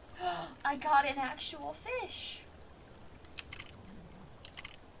 I got an actual fish.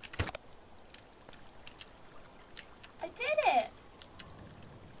 I did it.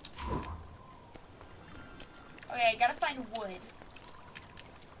 Okay, I gotta find wood.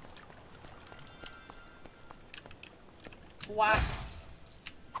 Wow.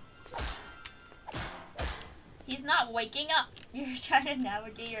 He's not waking up. You're trying to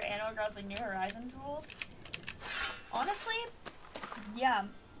navigate your Animal Crossing New Horizon tools? Honestly, yeah.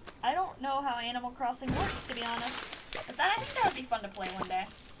 I don't know how Animal Crossing works, to be honest. But I think that would be fun to play one day.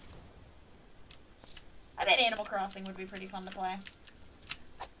 I bet Animal Crossing would be pretty fun to play.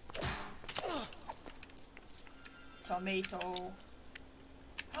 Tomato.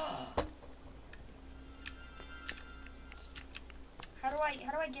 How do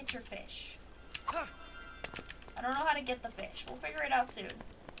I get your fish? I don't know how to get the fish. We'll figure it out soon.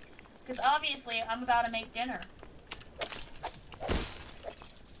 Because obviously I'm about to make dinner.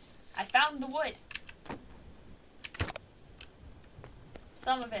 I found the wood.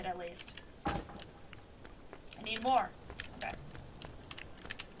 Some of it, at least. I need more. Okay.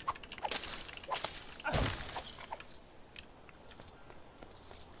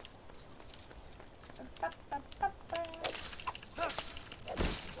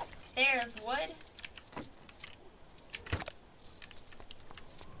 There this wood.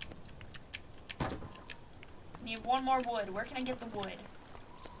 Need one more wood. Where can I get the wood?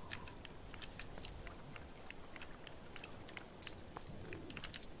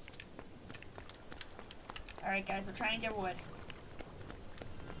 Alright guys, we're trying to get wood.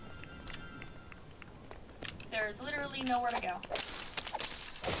 There's literally nowhere to go.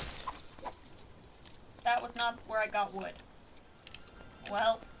 That was not where I got wood.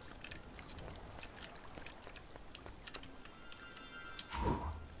 Well.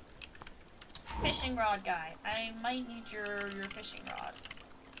 Fishing rod guy. I might need your fishing rod.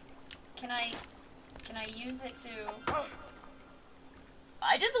 Can I use it to...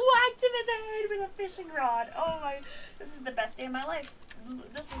 I just whacked him in the head with a fishing rod. Oh my, this is the best day of my life.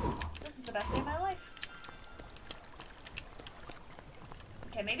 This is the best day of my life.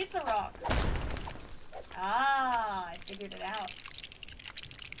 Okay, maybe it's the rock. Ah, I figured it out.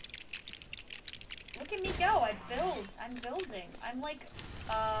 Look at me go, I'm building. I'm like,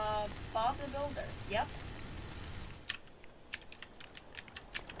 Bob the Builder. Yep.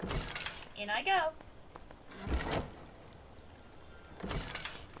 In I go.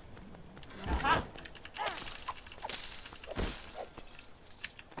 Aha!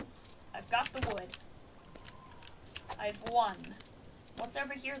 I've got the wood. I've won. What's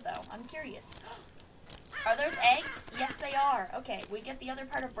over here, though? I'm curious. Are those eggs? Yes, they are. Okay, we get the other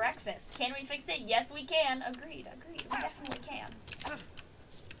part of breakfast. Can we fix it? Yes, we can. Agreed, agreed. We definitely can.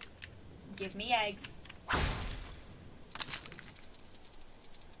 Give me eggs.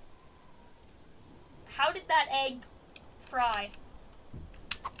 How did that egg fry?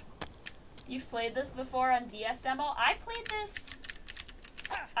 You've played this before on DS demo? I played this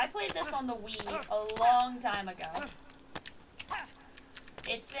on the Wii a long time ago.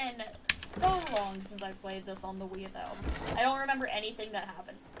 It's been so long since I've played this on the Wii, though. I don't remember anything that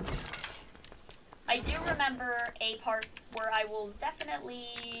happens. I do remember a part where I will definitely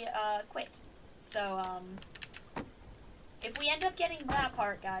quit. So, if we end up getting that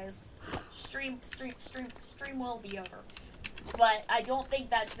part, guys, stream will be over. But I don't think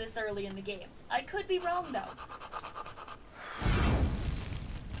that's this early in the game. I could be wrong, though.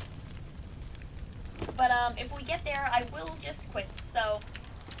 But, if we get there, I will just quit. So,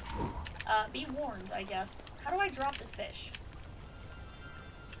 be warned, I guess. How do I drop this fish?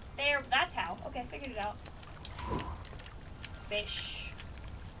 There, that's how. Okay, figured it out. Fish.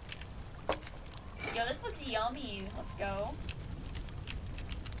 Yo, this looks yummy. Let's go.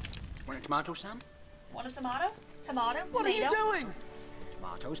 Want a tomato, Sam? Want a tomato? Tomato? What Tomato? are you doing?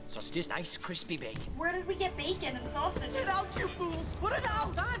 Tomatoes, sausages, nice crispy bacon. Where did we get bacon and sausages? Get out, you fools! Put it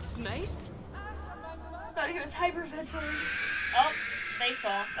out! That's nice. I thought he was hyperventilating. Oh, they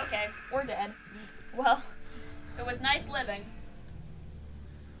saw. Okay, we're dead. Well, it was nice living.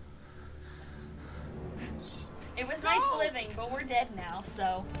 It was nice living, but we're dead now,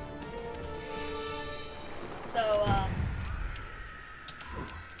 so...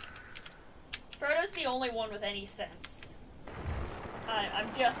 Frodo's the only one with any sense.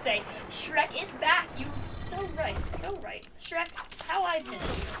 I'm just saying. Shrek is back! You... So right, so right. Shrek, how I've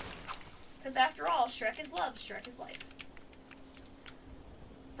missed you. Because after all, Shrek is love, Shrek is life.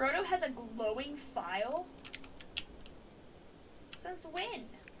 Frodo has a glowing file? Since when?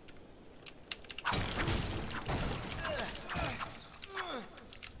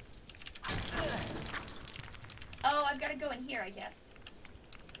 Oh, I've got to go in here, I guess.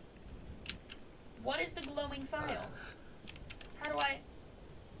 What is the glowing file? How do I...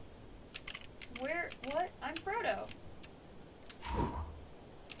 Where... What? I'm Frodo.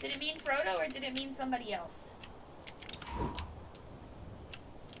 Did it mean Frodo or did it mean somebody else?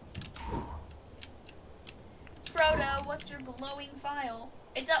 Frodo, what's your glowing file?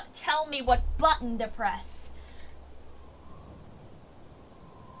 It doesn't tell me what button to press.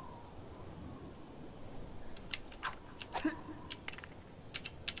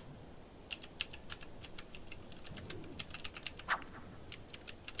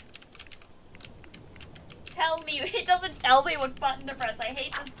 Tell me, it doesn't tell me what button to press. I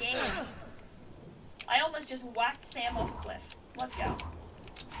hate this game. I almost just whacked Sam off a cliff. Let's go.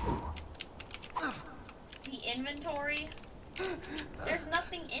 The inventory. There's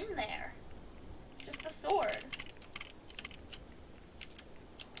nothing in there. Just the sword.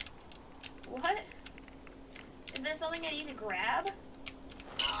 What? Is there something I need to grab?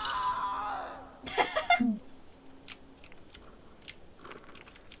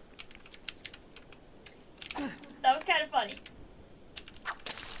 That was kind of funny.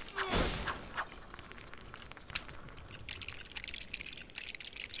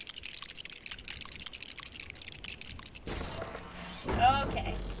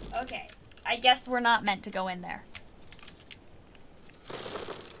 Okay, okay. I guess we're not meant to go in there.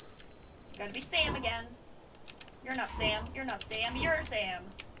 Gotta be Sam again. You're not Sam. You're not Sam. You're Sam.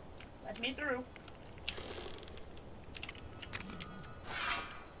 Let me through.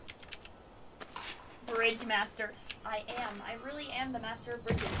 Bridge masters. I am. I really am the master of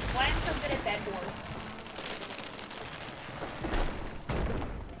bridges. That's why I'm so good at Bed Wars.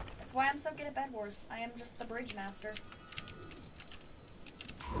 That's why I'm so good at Bed Wars. I am just the bridge master.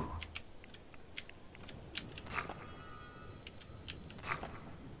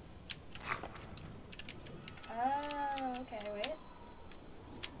 Oh, okay, wait.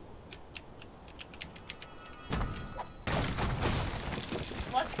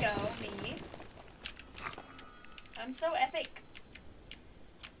 Let's go, me. I'm so epic.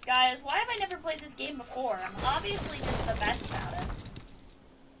 Guys, why have I never played this game before? I'm obviously just the best at it.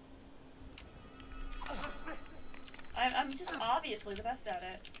 I'm just obviously the best at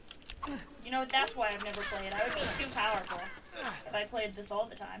it. You know, that's why I've never played. I would be too powerful if I played this all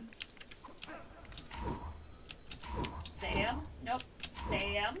the time. Sam? Nope.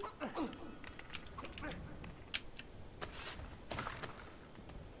 Sam?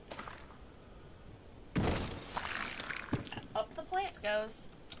 Up the plant goes.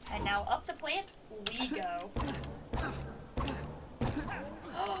 And now up the plant we go.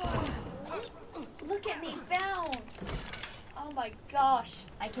 Look at me bounce! Oh my gosh.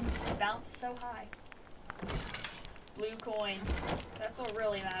 I can just bounce so high. Blue coin. That's what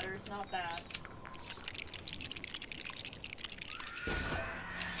really matters, not that.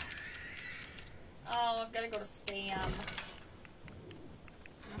 Oh, I've got to go to Sam.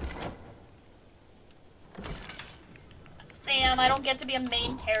 Sam, I don't get to be a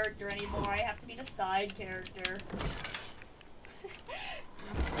main character anymore. I have to be the side character.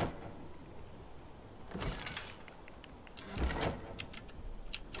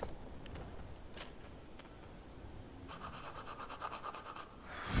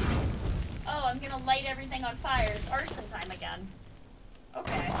 Oh, I'm gonna light everything on fire. It's arson time again.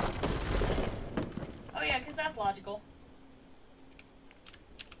 Okay. Oh yeah, because that's logical.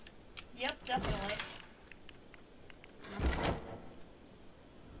 Yep, definitely.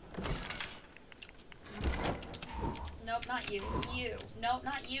 Nope, not you. You. Nope,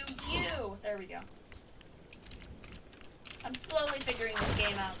 not you. You! There we go. I'm slowly figuring this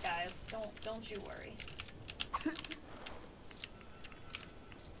game out, guys. Don't you worry.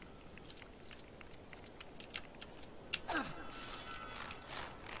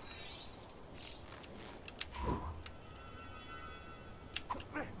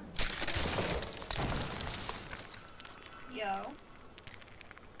 Yo.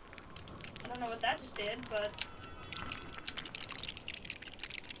 I don't know what that just did, but...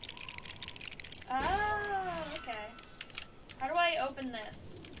 Oh, okay. How do I open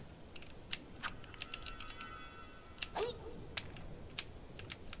this?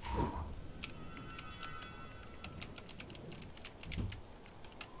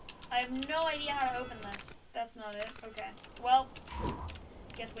 I have no idea how to open this. That's not it. Okay. Well,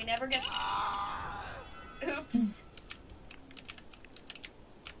 guess we never get... Oops.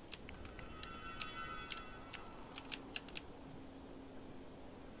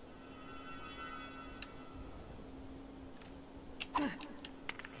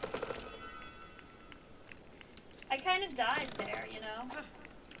 I kind of died there, you know?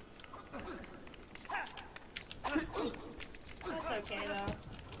 That's okay, though.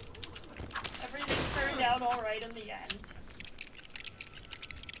 Everything turned out alright in the end.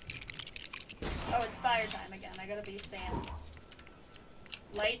 Oh, it's fire time again. I gotta be Sam.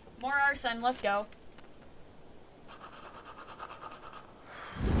 Light. More arson. Let's go.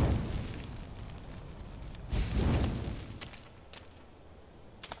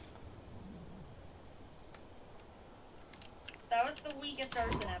 That was the weakest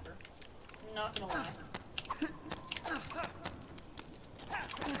arson ever. I'm not gonna lie.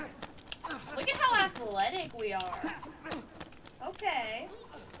 Look at how athletic we are. Okay.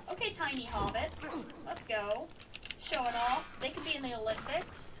 Okay, tiny hobbits. Let's go. Showing off. They could be in the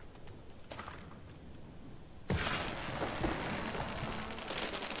Olympics.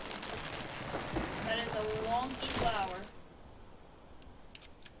 That is a wonky flower.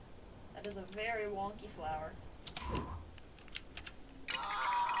 That is a very wonky flower.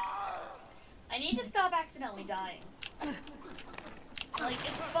 I need to stop accidentally dying. Like,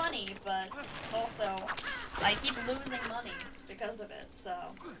 it's funny, but also, I keep losing money because of it, so...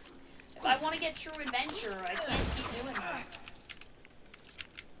 If I want to get true adventure, I can't keep doing that.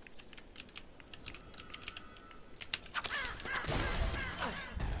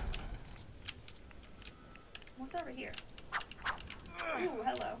 What's over here? Ooh,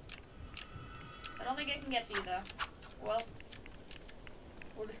 hello. I don't think I can get to you, though. Well,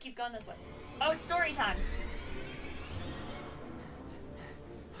 we'll just keep going this way. Oh, it's story time.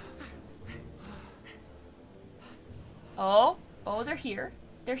 Oh, they're here.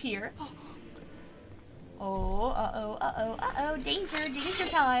 They're here. Oh, uh-oh. Danger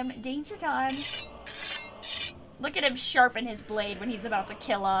time. Danger time. Look at him sharpen his blade when he's about to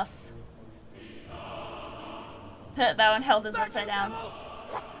kill us. That one held us upside down.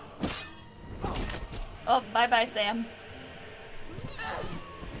 Oh, bye-bye, Sam.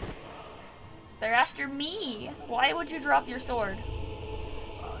 They're after me. Why would you drop your sword?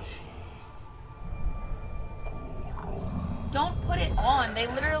 Don't put it on. They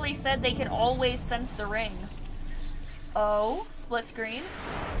literally said they could always sense the ring. Oh, split screen.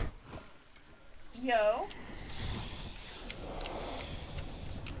 Yo.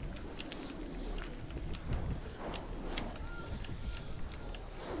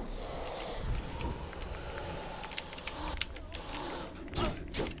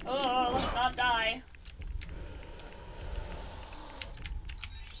 Oh, let's not die.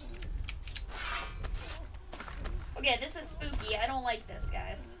 Okay, this is spooky. I don't like this,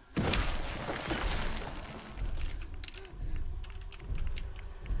 guys.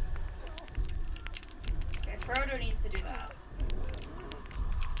 Okay, Frodo needs to do that.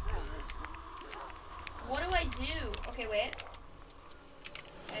 What do I do? Okay, wait.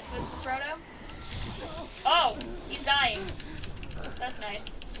 Can I switch to Frodo? Oh, he's dying. That's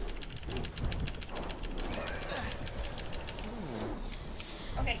nice.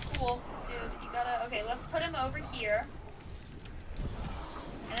 Okay, cool. Dude, you gotta... Okay, let's put him over here.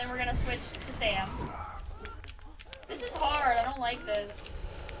 And then we're gonna switch to Sam. This is hard. I don't like this.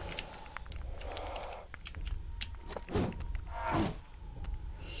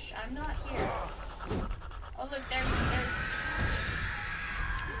 Shh, I'm not here. Oh, look, there's...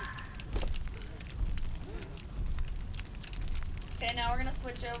 Okay, now we're gonna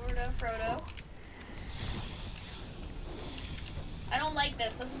switch over to Frodo. I don't like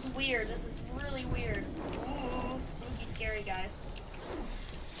this. This is weird. This is really weird. Ooh, spooky, scary, guys.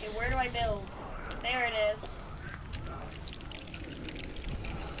 Okay, where do I build? There it is.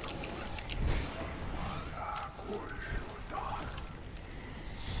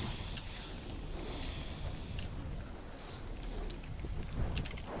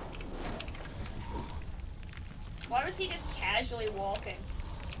 Why was he just casually walking?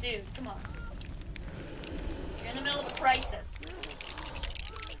 Dude, come on. You're in the middle of a crisis.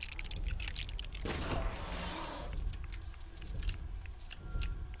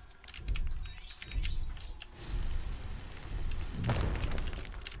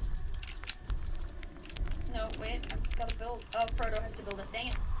 No, wait, I've got to build. Oh, Frodo has to build it. Dang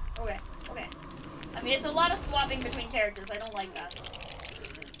it. Okay, okay. I mean, it's a lot of swapping between characters. I don't like that.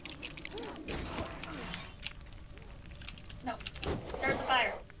 No. Start the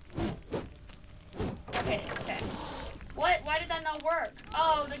fire. Okay, okay. What? Why did that not work?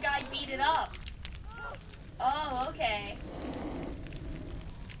 Oh, the guy beat it up. Oh, okay.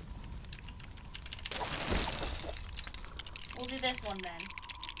 We'll do this one then.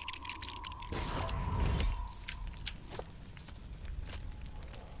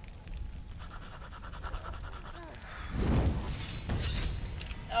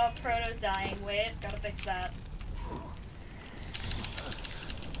 Oh, Frodo's dying. Wait, gotta fix that.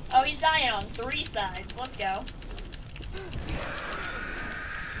 Oh, he's dying on 3 sides. Let's go.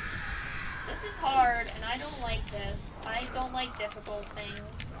 This is hard, and I don't like this. I don't like difficult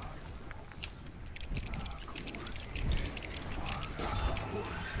things.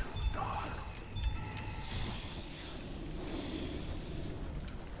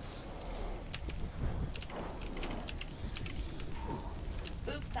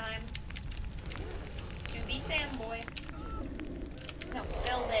 Boop time. Do be Sam, boy. No,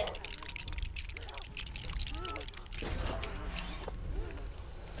 build it.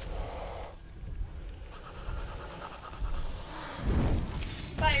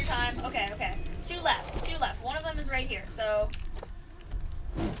 Fire time. Okay, okay. 2 left. 2 left. One of them is right here, so...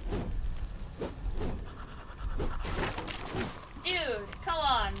 Dude, come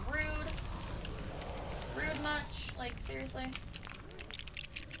on. Rude. Rude much? Like, seriously?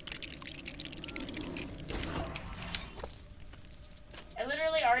 I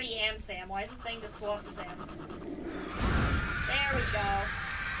literally already am Sam. Why is it saying to swap to Sam? There we go.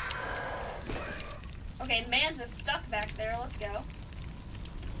 Okay, Mans is stuck back there. Let's go.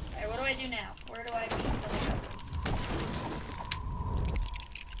 Alright, what do I do now? Where do I beat something up?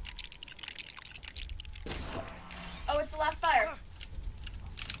 Oh, it's the last fire.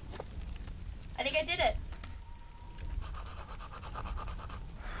 I think I did it.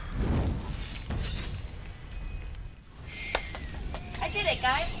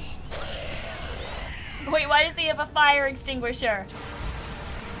 Alright, guys. Wait, why does he have a fire extinguisher?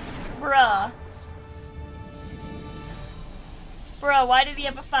 Bruh. Bruh, why did he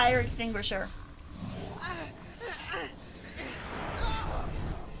have a fire extinguisher?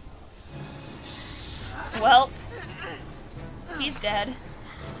 Well, he's dead.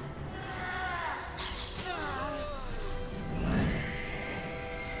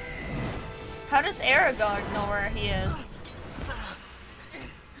 How does Aragorn know where he is?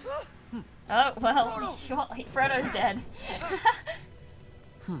 Oh, well, Frodo's dead.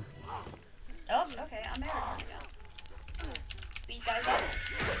 Oh, okay, I'm Aragorn again. Beat guys up.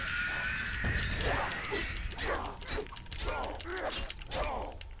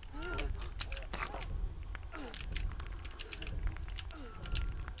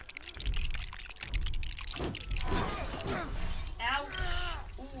 Ouch.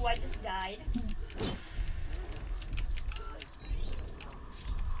 Ooh, I just died.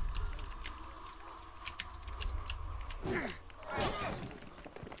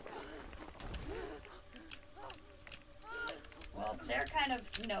 Well, they're kind of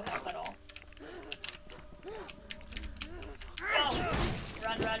no help at all. Go!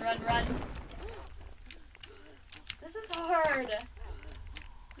 Run, run, run, run. This is hard.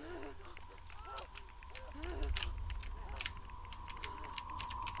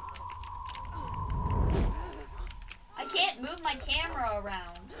 I can't move my camera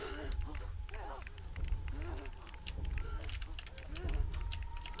around.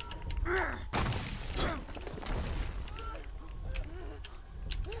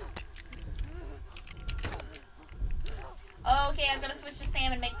 Okay, I'm gonna switch to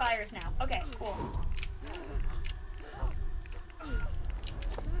Sam and make fires now. Okay, cool.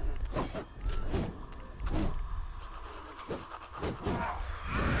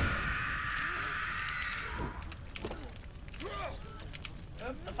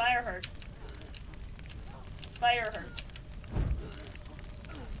 Oop, the fire hurt. Fire hurt.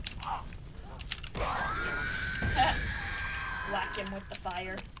 Whack him with the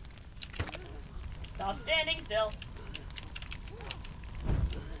fire. Stop standing still.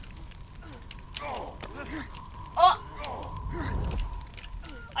 Oh!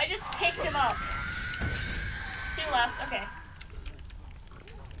 I just picked him up. 2 left, okay.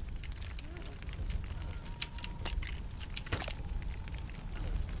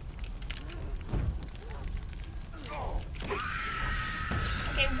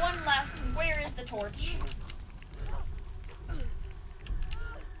 Okay, 1 left. Where is the torch?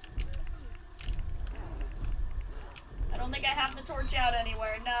 I don't think I have the torch out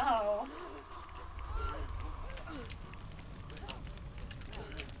anywhere, no.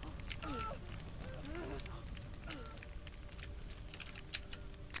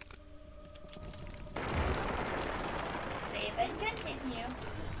 Save and continue.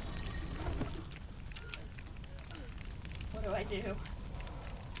 What do I do?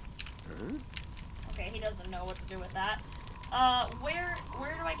 Okay, he doesn't know what to do with that. Where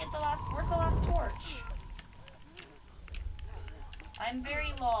do I get the last, where's the last torch? I'm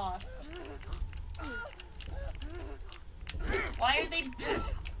very lost. Why are they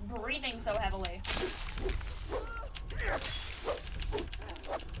just breathing so heavily?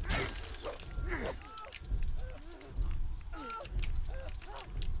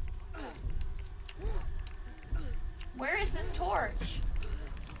 Where is this torch?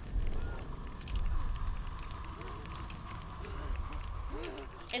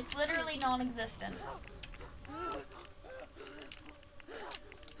 It's literally non-existent.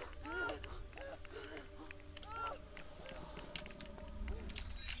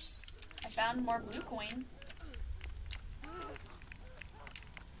 I found more blue coin.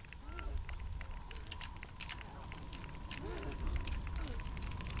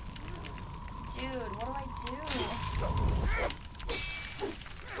 Dude, what do I do?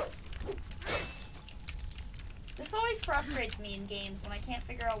 This always frustrates me in games when I can't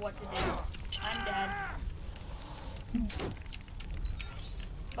figure out what to do. I'm dead.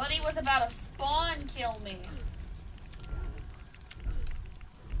 Buddy was about to spawn kill me.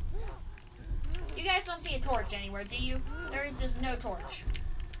 You guys don't see a torch anywhere, do you? There is just no torch.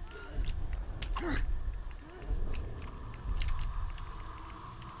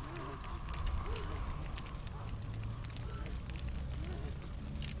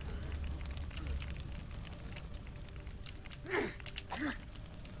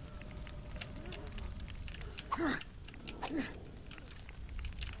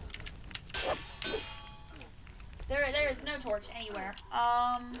 There is no torch anywhere.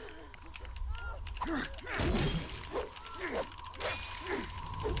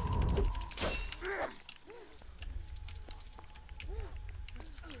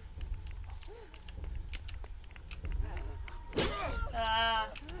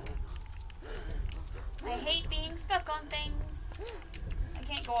 getting stuck on things. I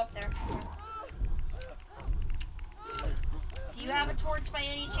can't go up there. Do you have a torch by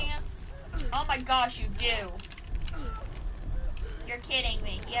any chance? Oh my gosh, you do. You're kidding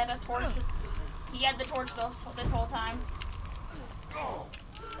me. He had a torch he had the torch this whole time.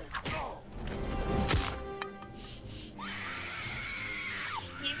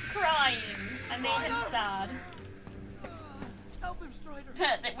 He's crying. I made him sad. Help him, Strider.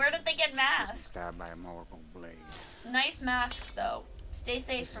 Where did they get masks? Stabbed by a Morgul blade. Nice masks, though. Stay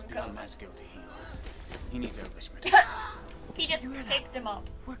safe from Beyond COVID. my skill to heal. He needs Elvis. He just picked him up.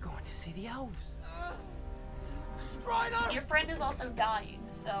 We're going to see the elves. Strider! Your friend is also dying,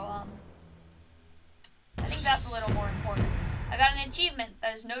 so, I think that's a little more important. I got an achievement.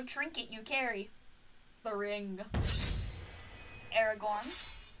 There's no trinket you carry. The ring. Aragorn.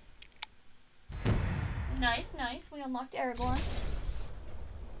 Nice, nice. We unlocked Aragorn.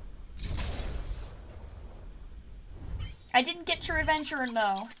 I didn't get True Adventure,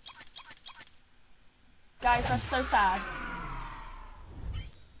 no. Guys, that's so sad.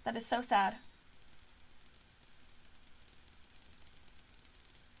 That is so sad.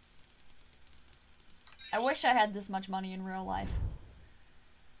 I wish I had this much money in real life.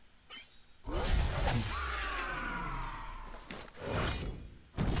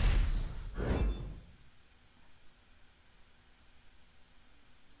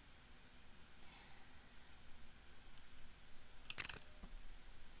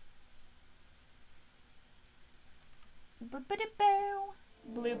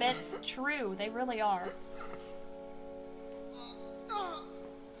 Blue bits, true, they really are.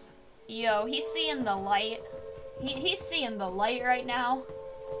 Yo, he's seeing the light. He's seeing the light right now.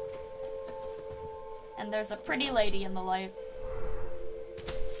 And there's a pretty lady in the light.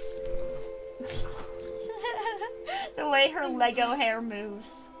 The way her Lego hair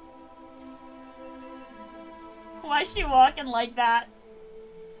moves. Why is she walking like that?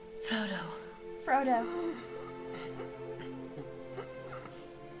 Frodo. Frodo.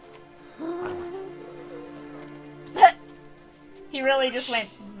 He really just went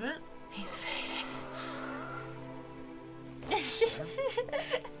zzz. He's fading.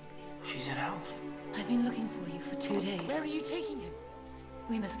 She's an elf. I've been looking for you for 2 days. Where are you taking him?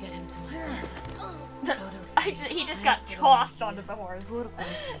 We must get him to my father. He just got tossed onto the horse.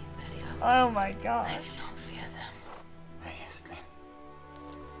 Oh my gosh. Don't fear them.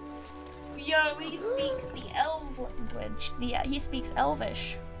 Yo, he speaks the elf language. He speaks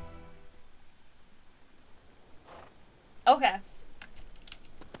Elvish. Okay.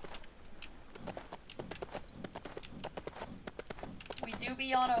 We do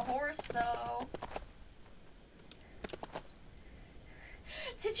be on a horse, though.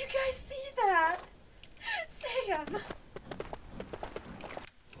 Did you guys see that? Sam!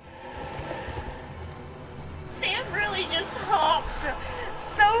 Sam really just hopped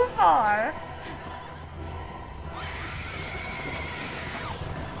so far.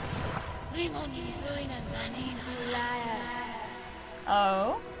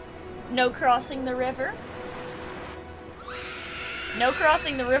 Oh? No crossing the river? No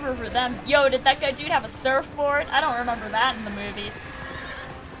crossing the river for them. Yo, did that guy dude have a surfboard? I don't remember that in the movies.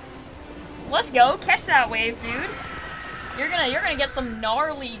 Let's go, catch that wave, dude. You're gonna get some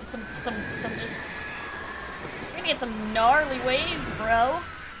gnarly, some just. You're gonna get some gnarly waves, bro.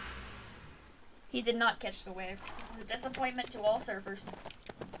 He did not catch the wave. This is a disappointment to all surfers.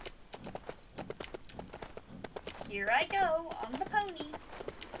 Here I go, on the pony.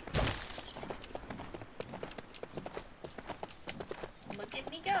 Look at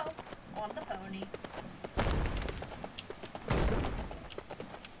me go, on the pony.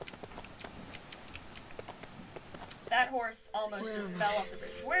 That horse almost just fell off the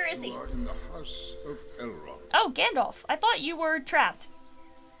bridge. Where is he? You are in the house of Elrond. Oh, Gandalf. I thought you were trapped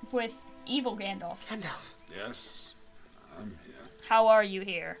with evil Gandalf. Gandalf. Yes, I'm here. How are you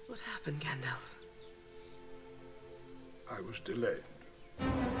here? What happened, Gandalf? I was delayed.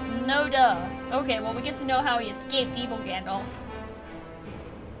 No duh. Okay, well we get to know how he escaped evil Gandalf.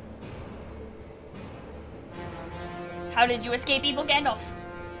 How did you escape evil Gandalf?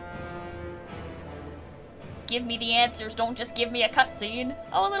 Give me the answers, don't just give me a cutscene.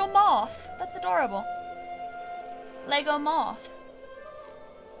 Oh, a little moth. That's adorable. Lego moth.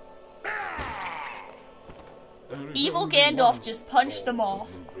 Evil Gandalf just punched the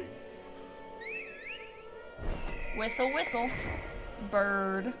moth. Whistle, whistle.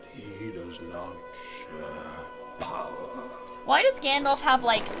 Bird. He does not share power. Why does Gandalf have,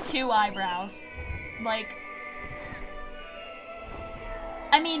 like, 2 eyebrows? Like...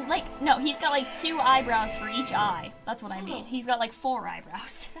 I mean, like, no, he's got, like, 2 eyebrows for each eye. That's what I mean. He's got, like, 4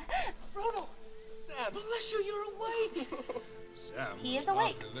 eyebrows. Frodo! Sam, bless you, you're awake! Sam, He is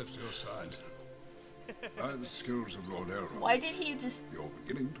awake. left your side. By the skills of Lord Elrond, Why did he just you're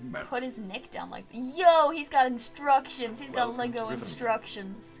beginning to melt. put his neck down like that? Yo, he's got instructions. He's got Welcome Lego to Rivendell.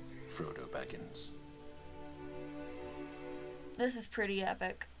 instructions. Frodo Baggins. This is pretty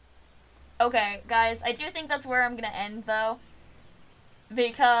epic. Okay, guys, I do think that's where I'm gonna end, though.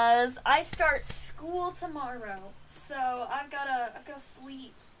 Because I start school tomorrow, so I've gotta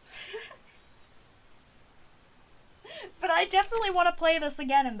sleep. But I definitely want to play this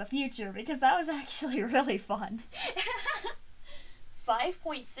again in the future, because that was actually really fun.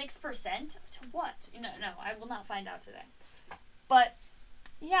 5.6% to what? No, I will not find out today. But,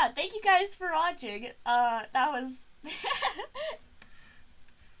 yeah, thank you guys for watching. That was...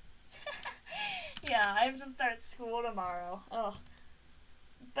 Yeah, I have to start school tomorrow. Ugh.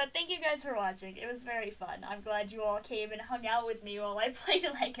 But thank you guys for watching. It was very fun. I'm glad you all came and hung out with me while I played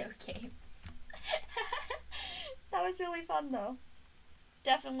Lego games. That was really fun, though.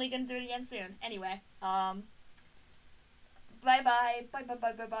 Definitely gonna do it again soon. Anyway, bye-bye.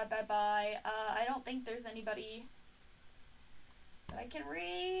 Bye-bye. I don't think there's anybody that I can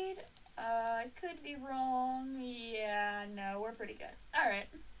read. I could be wrong. Yeah, no, we're pretty good. Alright.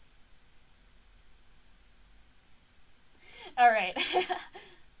 Alright.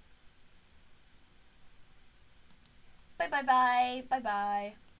 Bye-bye-bye.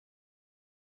 Bye-bye.